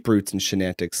very deep roots in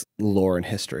Shenantics lore and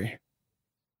history.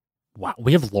 Wow,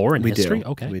 we have lore and history? Do.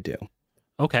 Okay. We do.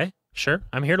 Okay, sure.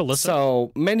 I'm here to listen.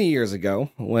 So, many years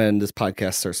ago, when this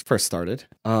podcast first started,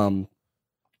 me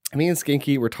and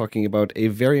Skinky were talking about a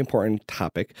very important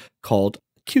topic called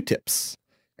Q-tips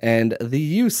and the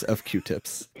use of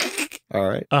Q-tips. All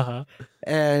right. Uh-huh.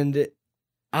 And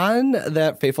on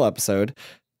that fateful episode,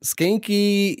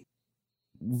 Skinky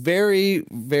very,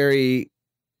 very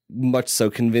much so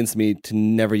convinced me to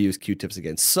never use Q-tips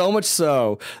again. So much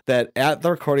so that at the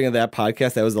recording of that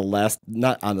podcast, that was the last,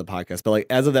 not on the podcast, but like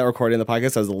as of that recording of the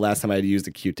podcast, that was the last time I had used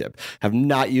a Q-tip. Have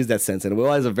not used that since, and it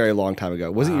was a very long time ago.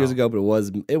 It wasn't years ago, but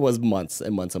it was months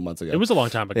and months and months ago. It was a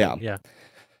long time ago. Yeah.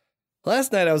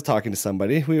 Last night I was talking to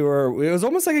somebody. It was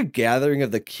almost like a gathering of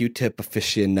the Q-tip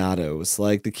aficionados,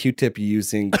 like the Q-tip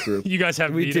using group. You guys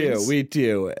have meetings? We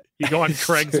do. You go on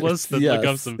Craigslist and look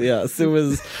up some. Yes, it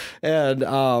was, and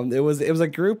it was a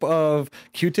group of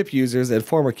Q-tip users and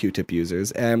former Q-tip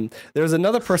users, and there was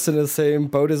another person in the same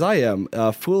boat as I am.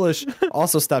 Foolish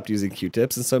also stopped using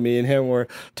Q-tips, and so me and him were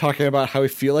talking about how we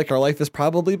feel like our life is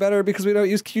probably better because we don't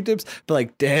use Q-tips, but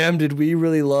like, damn, did we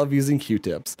really love using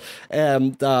Q-tips?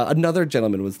 And another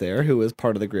gentleman was there who was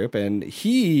part of the group, and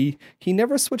he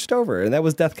never switched over, and that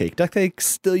was Deathcake. Deathcake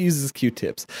still uses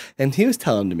Q-tips, and he was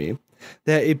telling to me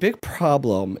that a big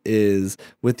problem is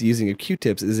with the using of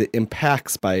Q-tips is it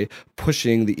impacts by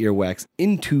pushing the earwax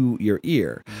into your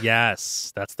ear.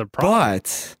 Yes, that's the problem.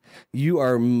 But you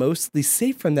are mostly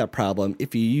safe from that problem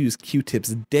if you use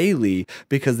Q-tips daily,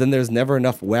 because then there's never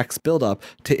enough wax buildup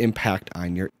to impact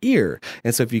on your ear.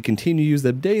 And so if you continue to use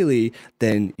them daily,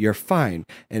 then you're fine.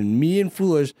 And me and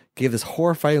Foolish gave this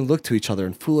horrifying look to each other,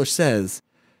 and Foolish says,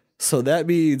 so that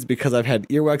means because I've had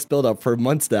earwax buildup for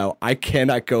months now, I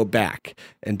cannot go back.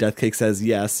 And Deathcake says,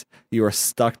 yes, you are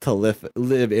stuck to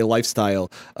live a lifestyle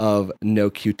of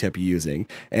no Q-tip using.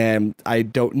 And I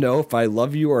don't know if I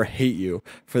love you or hate you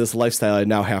for this lifestyle I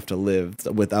now have to live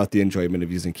without the enjoyment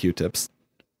of using Q-tips.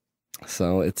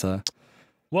 So it's a...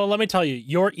 Well, let me tell you,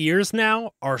 your ears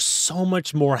now are so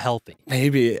much more healthy.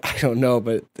 Maybe, I don't know,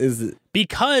 but is it...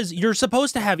 Because you're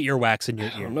supposed to have earwax in your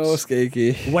ears. No,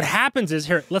 Skanky. What happens is,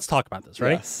 here, let's talk about this,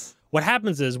 right? Yes. What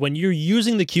happens is when you're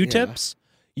using the Q-tips,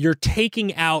 you're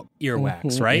taking out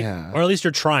earwax, right? Yeah. Or at least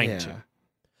you're trying to.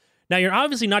 Now, you're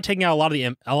obviously not taking out a lot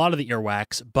of the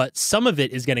earwax, but some of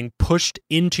it is getting pushed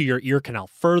into your ear canal,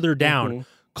 further down,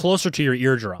 closer to your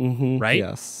eardrum, right?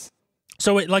 Yes.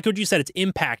 So, like what you said, it's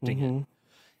impacting it.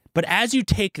 But as you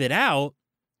take that out,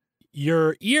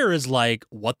 your ear is like,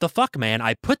 what the fuck, man?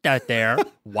 I put that there.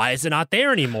 Why is it not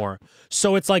there anymore?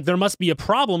 So it's like, there must be a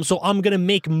problem, so I'm going to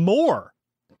make more.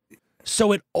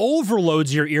 So it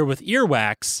overloads your ear with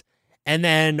earwax. And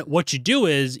then what you do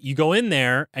is you go in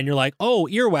there and you're like, oh,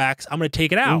 earwax, I'm going to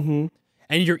take it out. And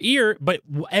your ear, but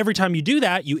every time you do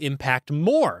that, you impact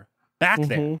more. back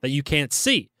there that you can't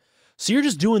see. So you're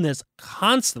just doing this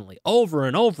constantly over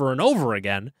and over and over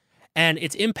again, and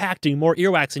it's impacting more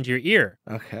earwax into your ear.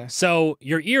 Okay. So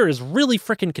your ear is really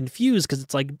freaking confused because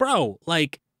it's like, bro,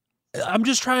 like, I'm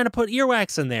just trying to put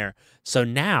earwax in there. So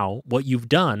now what you've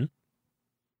done,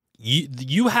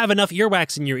 you have enough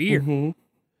earwax in your ear.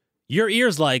 Your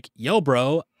ear's like, yo,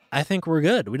 bro, I think we're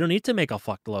good. We don't need to make a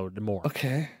fuckload more.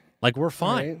 Okay. Like, we're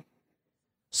fine. Right.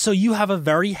 So you have a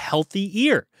very healthy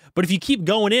ear. But if you keep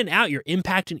going in, out, you're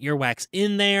impacting earwax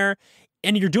in there,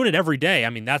 and you're doing it every day. I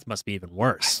mean, that must be even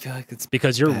worse. I feel like it's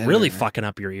because you're really better. fucking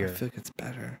up your I ear. feel like it's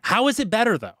better. How is it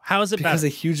better, though? How is it Because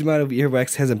better? a huge amount of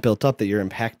earwax hasn't built up that you're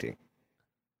impacting.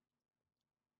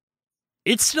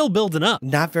 It's still building up.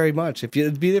 Not very much. If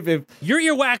your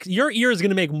ear is going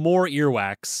to make more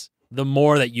earwax the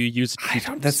more that you use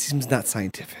it. That seems not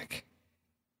scientific.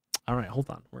 All right, hold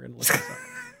on. We're going to look this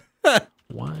up.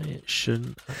 Why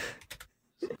shouldn't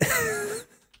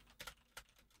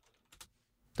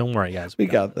Don't worry, guys. We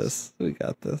got this. We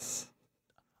got this.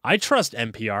 I trust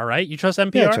NPR, right? You trust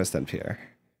NPR? Yeah, I trust NPR.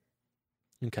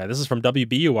 Okay, this is from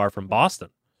WBUR from Boston.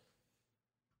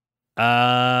 I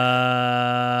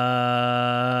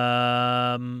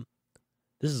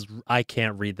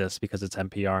can't read this because it's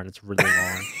NPR and it's really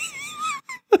long.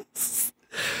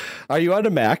 Are you on a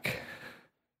Mac?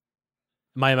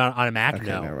 Am I on a Mac? Okay,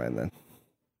 No. never mind then.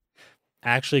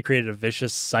 Actually created a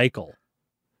vicious cycle.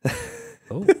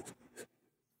 Oh.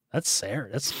 That's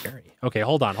scary. That's scary. Okay,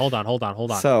 hold on.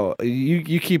 So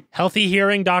you keep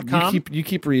healthyhearing.com. you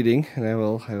keep reading, and I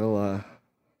will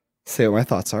say what my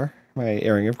thoughts are. My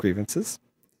airing of grievances.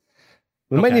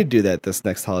 We might need to do that this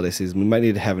next holiday season. We might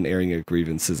need to have an airing of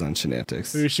grievances on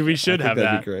Shenantics. We should have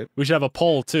that. Be great. We should have a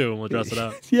poll too, and we'll dress it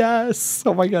up. Yes.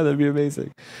 Oh my god, that'd be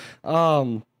amazing.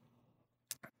 All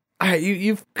right,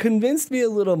 you've convinced me a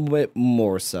little bit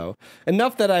more so.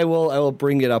 Enough that I will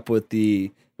bring it up with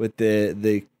the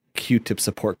Q-tip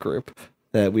support group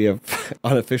that we have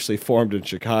unofficially formed in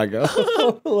Chicago.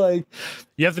 Like,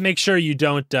 you have to make sure you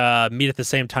don't meet at the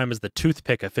same time as the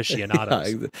toothpick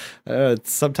aficionados. Yeah,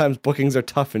 sometimes bookings are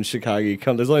tough in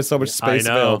Chicago. There's only so much space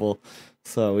available,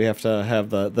 so we have to have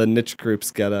the niche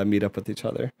groups gotta meet up with each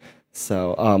other.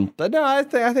 So, but no, I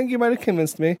think you might have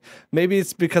convinced me. Maybe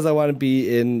it's because I want to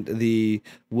be in the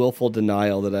willful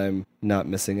denial that I'm not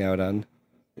missing out on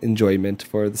enjoyment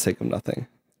for the sake of nothing.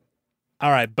 All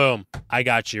right, boom. I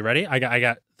got you. Ready? I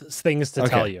got things to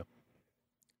tell you.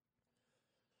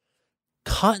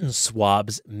 Cotton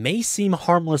swabs may seem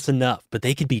harmless enough, but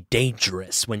they can be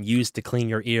dangerous when used to clean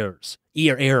your ears.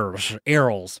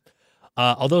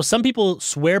 Although some people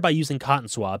swear by using cotton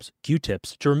swabs,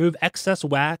 Q-tips, to remove excess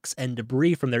wax and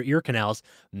debris from their ear canals,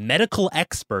 medical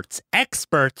experts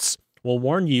will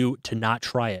warn you to not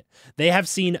try it. They have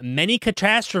seen many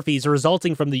catastrophes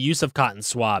resulting from the use of cotton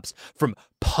swabs, from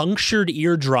punctured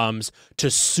eardrums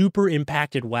to super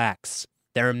impacted wax.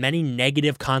 There are many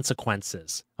negative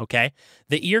consequences, okay?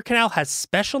 The ear canal has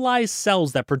specialized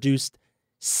cells that produce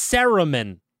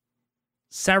cerumen.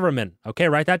 Cerumen, okay?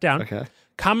 Write that down. Okay.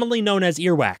 Commonly known as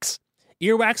earwax.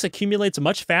 Earwax accumulates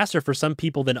much faster for some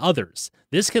people than others.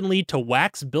 This can lead to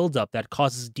wax buildup that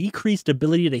causes decreased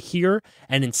ability to hear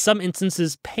and in some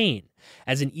instances pain.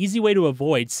 As an easy way to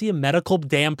avoid, see a medical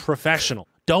damn professional.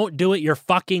 Don't do it your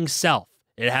fucking self.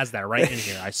 It has that right in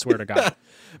here, I swear to God.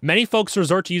 Many folks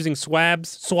resort to using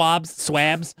swabs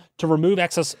to remove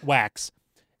excess wax,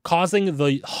 causing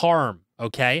the harm,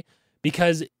 okay?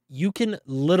 Because you can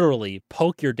literally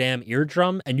poke your damn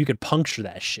eardrum and you could puncture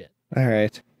that shit. All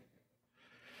right.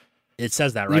 It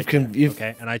says that right there,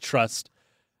 okay? And I trust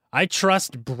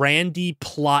Brandy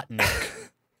Plotnick.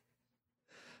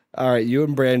 All right, you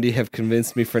and Brandy have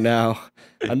convinced me for now.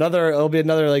 It'll be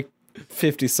another like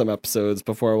 50 some episodes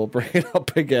before we'll bring it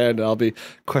up again. I'll be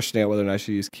questioning whether or not I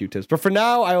should use Q-tips. But for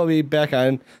now, I will be back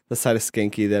on the side of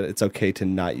Skanky that it's okay to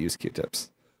not use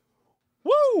Q-tips.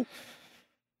 Woo!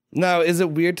 Now, is it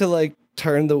weird to like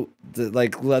turn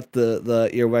let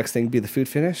the earwax thing be the food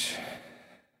finish?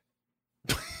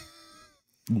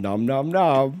 Nom nom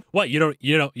nom. What, you don't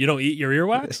eat your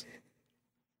earwax?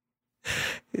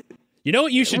 You know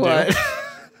what you should do?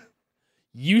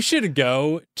 You should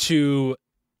go to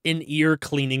an ear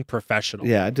cleaning professional.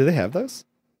 Yeah, do they have those?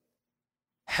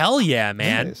 Hell yeah,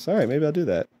 man. Nice. All right, maybe I'll do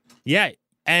that. Yeah,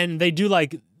 and they do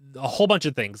like a whole bunch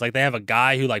of things. Like they have a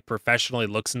guy who like professionally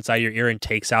looks inside your ear and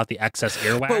takes out the excess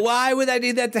earwax. But why would I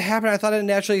need that to happen? I thought it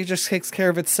naturally just takes care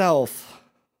of itself.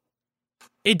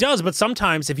 It does, but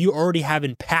sometimes if you already have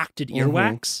impacted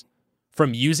earwax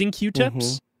from using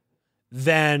Q-tips,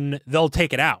 then they'll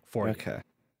take it out for you. Okay.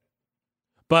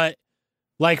 But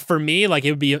Like for me, like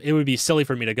it would be silly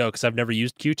for me to go because I've never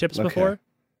used Q-tips before.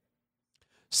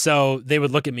 So they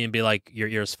would look at me and be like, "Your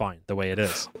ear's fine the way it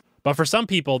is." But for some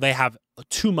people, they have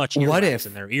too much earwax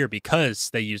in their ear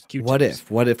because they used Q-tips.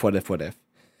 What if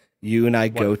you and I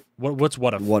go? What's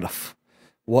what if? What if?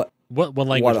 What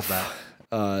language what is if,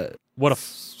 that? What if?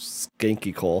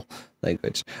 Skanky Cole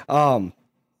language.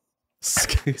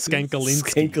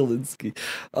 Skankalinsky.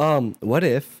 What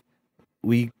if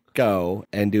we go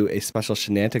and do a special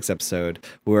Shenantics episode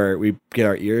where we get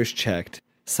our ears checked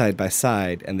side by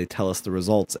side and they tell us the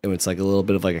results, and it's like a little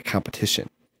bit of like a competition?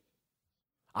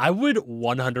 I would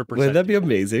 100%. Wouldn't that be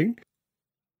amazing?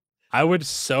 I would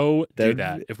do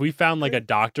that. If we found like a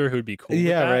doctor who'd be cool.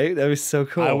 Yeah, with that, right? That'd be so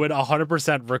cool. I would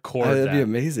 100% record that. That'd be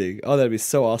amazing. Oh, that'd be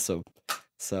so awesome.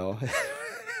 So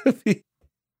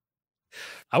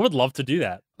I would love to do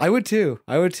that. I would too.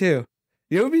 You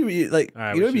know, it'd be like,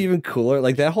 Right, you know, it'd be even cooler.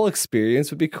 Like that whole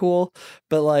experience would be cool,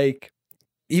 but like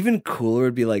even cooler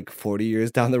would be like 40 years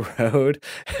down the road,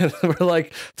 and we're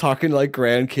like talking to like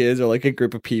grandkids or like a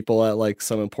group of people at like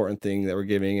some important thing that we're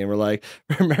giving, and we're like,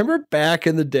 remember back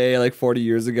in the day, like 40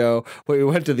 years ago, when we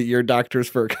went to the ear doctors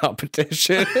for a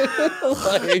competition?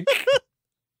 Like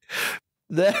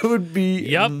that would be.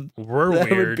 Yep, we're that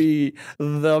weird. would be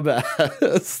the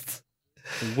best.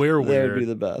 We're weird. That would be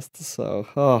the best. So,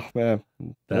 oh man,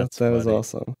 that is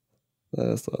awesome. That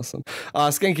is awesome.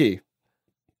 Skanky.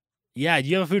 Yeah, do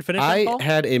you have a food finish? I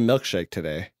had a milkshake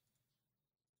today.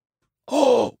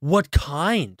 Oh, what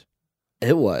kind?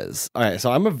 It was all right. So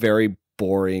I'm a very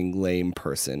boring, lame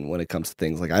person when it comes to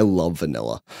things. Like I love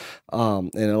vanilla,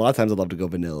 and a lot of times I love to go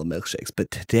vanilla milkshakes.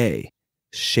 But today,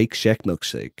 Shake Shack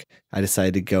milkshake, I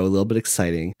decided to go a little bit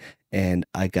exciting, and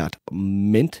I got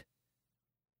mint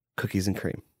cookies and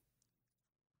cream.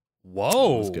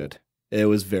 Whoa, it was good. It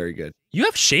was very good. You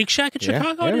have Shake Shack in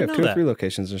Chicago? I didn't we have know 2 that. or 3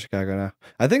 locations in Chicago now.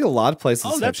 I think a lot of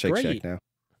places have Shake great. Shack now.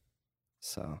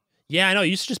 So yeah, I know. It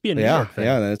used to just be a New York thing.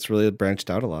 Yeah, it's really branched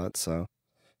out a lot. So,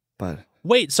 but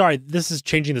wait, sorry, this is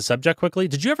changing the subject quickly.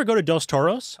 Did you ever go to Dos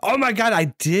Toros? Oh my God, I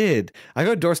did. I go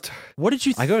to Dos. What did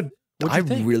you? I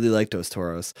really like Dos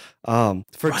Toros.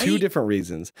 For 2 different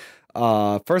reasons.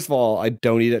 First of all, I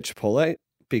don't eat at Chipotle,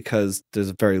 because there's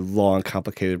a very long,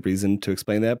 complicated reason to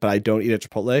explain that, but I don't eat at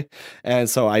Chipotle. And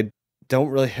so I don't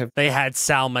really have... They had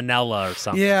salmonella or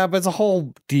something. Yeah, but it's a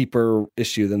whole deeper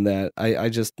issue than that. I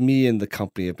just, me and the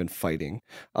company have been fighting.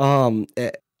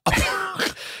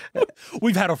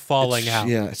 We've had a falling out.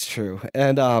 Yeah, it's true.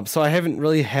 And so I haven't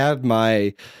really had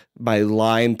my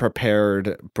line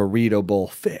prepared burrito bowl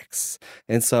fix.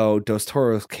 And so Dos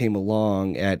Toros came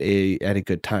along at a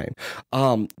good time.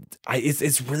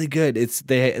 It's really good.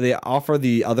 They offer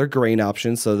the other grain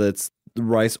option, so that's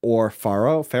rice or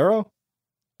farro,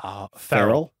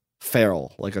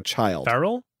 like a child.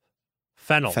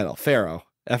 Fennel? Farro.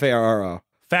 F-A-R-R-O.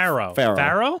 Farro.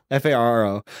 F-A-R-R-O.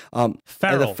 Farro.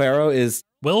 And the Farro is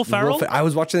Will Ferrell? I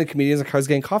was watching the Comedians in Cars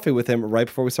getting coffee with him right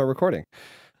before we started recording.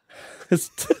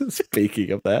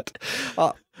 Speaking of that,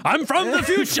 I'm from the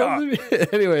future.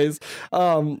 Anyways,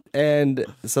 and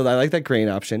so I like that grain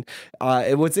option.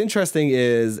 And what's interesting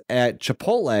is at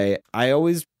Chipotle, I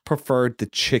always preferred the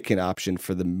chicken option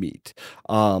for the meat.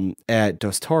 At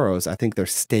Dos Toros, I think their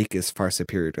steak is far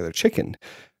superior to their chicken.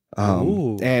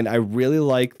 And I really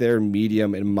like their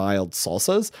medium and mild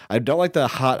salsas. I don't like the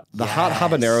hot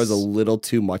habanero is a little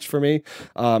too much for me.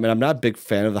 And I'm not a big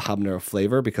fan of the habanero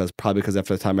flavor because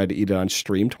after the time I had to eat it on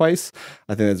stream twice,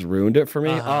 I think that's ruined it for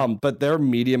me. But their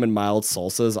medium and mild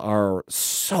salsas are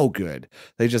so good.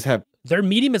 They just have their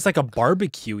medium is like a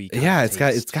barbecue-y. Yeah, it's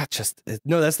got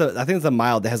no, I think it's the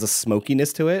mild that has a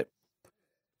smokiness to it.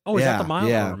 Oh, is that the mild?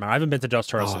 Yeah. I haven't been to Dos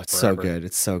Toros it's so good.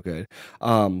 It's so good.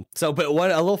 But a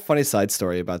little funny side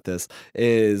story about this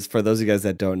is, for those of you guys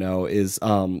that don't know, is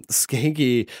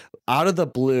Skanky out of the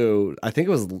blue, I think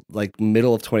it was like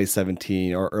middle of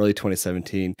 2017 or early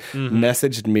 2017,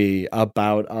 messaged me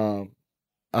about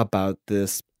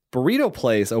this burrito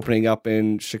place opening up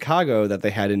in Chicago that they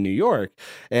had in New York.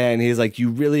 And he's like, you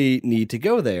really need to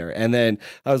go there. And then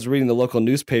I was reading the local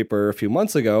newspaper a few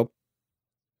months ago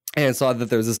and saw that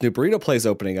there was this new burrito place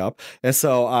opening up. And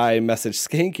so I messaged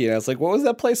Skanky and I was like, what was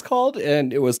that place called?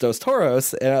 And it was Dos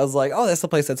Toros. And I was like, oh, that's the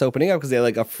place that's opening up, because they had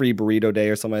like a free burrito day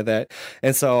or something like that.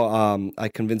 And so I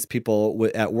convinced people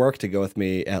at work to go with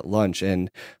me at lunch. And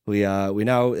we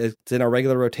now, it's in our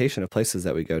regular rotation of places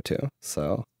that we go to.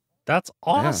 So that's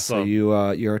awesome. Yeah,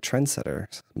 so you're a trendsetter,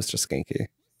 Mr. Skanky.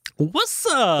 What's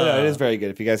up? Yeah, it is very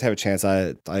good. If you guys have a chance,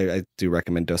 I do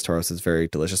recommend Dos Toros. It's very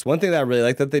delicious. One thing that I really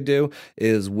like that they do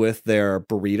is with their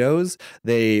burritos,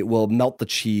 they will melt the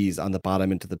cheese on the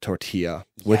bottom into the tortilla,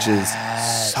 which is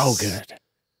so good.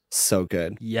 So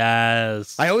good.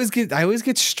 Yes. I always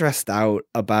get stressed out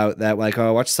about that. Like, I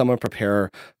watch someone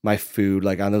prepare my food,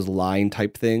 like on those line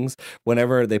type things,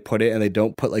 whenever they put it and they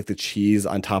don't put like the cheese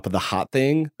on top of the hot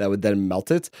thing that would then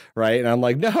melt it, right? And I'm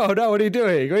like, no, what are you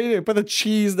doing? What are you doing? Put the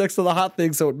cheese next to the hot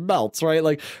thing so it melts, right?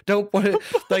 Like, don't put it,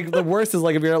 like, the worst is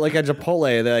like if you're like at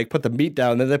Chipotle and they like put the meat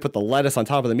down, then they put the lettuce on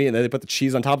top of the meat, and then they put the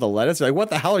cheese on top of the lettuce. You're like, what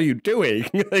the hell are you doing?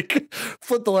 Like,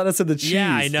 flip the lettuce and the cheese.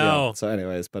 Yeah, I know. Yeah. So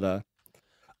anyways, but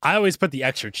I always put the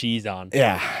extra cheese on.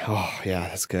 yeah. Oh, yeah,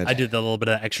 that's good. I do the little bit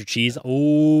of extra cheese.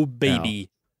 Oh, baby.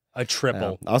 A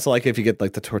triple. I also like if you get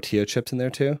like the tortilla chips in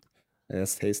there too. Yeah,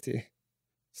 that's tasty.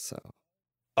 So.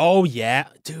 Oh, yeah.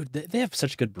 Dude, they have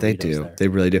such good burritos. They do. There. They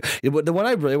really do. The one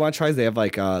I really want to try is they have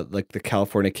like the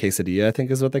California quesadilla, I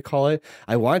think is what they call it.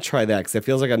 I want to try that because it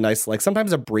feels like a nice, like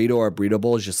sometimes a burrito or a burrito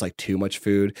bowl is just like too much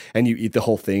food and you eat the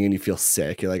whole thing and you feel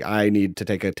sick. You're like, I need to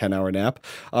take a 10-hour nap.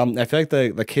 I feel like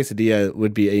the quesadilla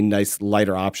would be a nice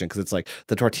lighter option because it's like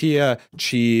the tortilla,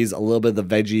 cheese, a little bit of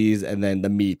the veggies, and then the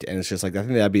meat. And it's just like, I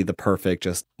think that'd be the perfect,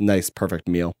 just nice, perfect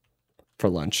meal for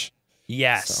lunch.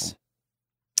 Yes.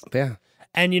 So, yeah.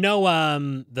 And you know,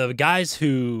 the guys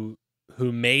who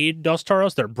made Dos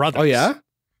Toros, they're brothers. Oh, yeah?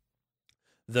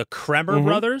 The Kremer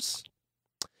brothers.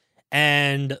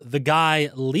 And the guy,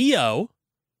 Leo,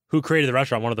 who created the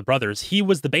restaurant, one of the brothers, he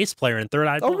was the bass player in Third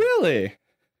Eye Blind. Oh, really?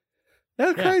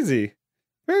 That's crazy.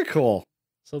 Very cool.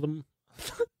 So the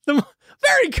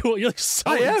very cool. You're like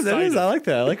so excited. That is. I like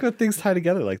that. I like when things tie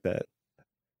together like that.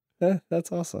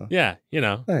 That's awesome. Yeah, you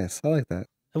know. Nice. I like that.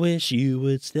 I wish you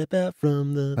would step out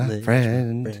from the ledge,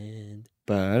 friend. my friend. You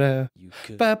with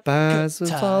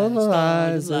all the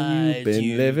lies that you've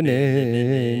been living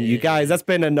in. You guys, that's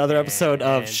been another episode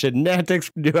of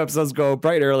Shenantics. New episodes go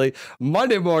bright early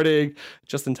Monday morning,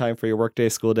 just in time for your work day,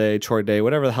 school day, chore day,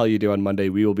 whatever the hell you do on Monday.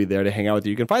 We will be there to hang out with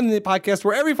you. You can find the podcast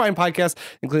wherever you find podcasts,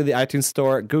 including the iTunes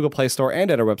Store, Google Play Store, and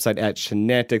at our website at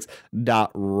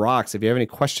shenantics.rocks. If you have any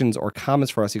questions or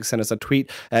comments for us, you can send us a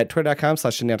tweet at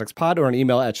twitter.com/shenanticspod or an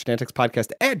email at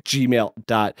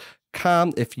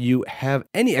shenanticspodcast@gmail.com. If you have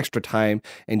any extra time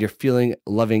and you're feeling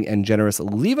loving and generous,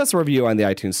 leave us a review on the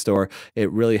iTunes Store.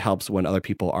 It really helps when other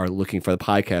people are looking for the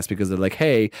podcast because they're like,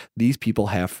 hey, these people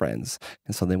have friends.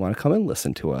 And so they want to come and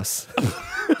listen to us.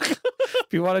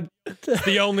 If you want to, it's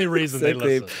the only reason they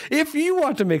listen. If you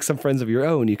want to make some friends of your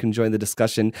own, you can join the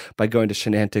discussion by going to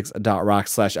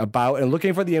shenantics.rock/about and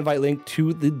looking for the invite link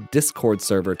to the Discord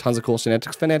server. Tons of cool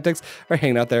Shenantics fanatics are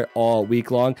hanging out there all week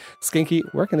long. Skanky,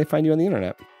 where can they find you on the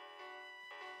internet?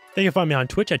 They can find me on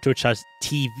Twitch at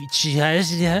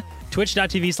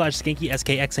twitch.tv/skanky,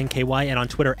 SKXNKY, and on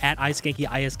Twitter at iskanky,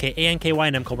 ISKANKY, and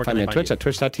mcol. Find me on Twitch at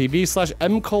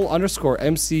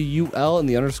twitch.tv/mcol_MCUL and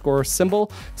the underscore symbol.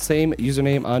 Same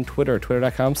username on Twitter,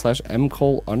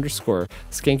 twitter.com/mcol_.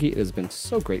 Skanky, it has been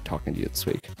so great talking to you this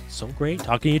week. So great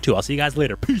talking to you too. I'll see you guys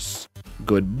later. Peace.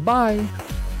 Goodbye.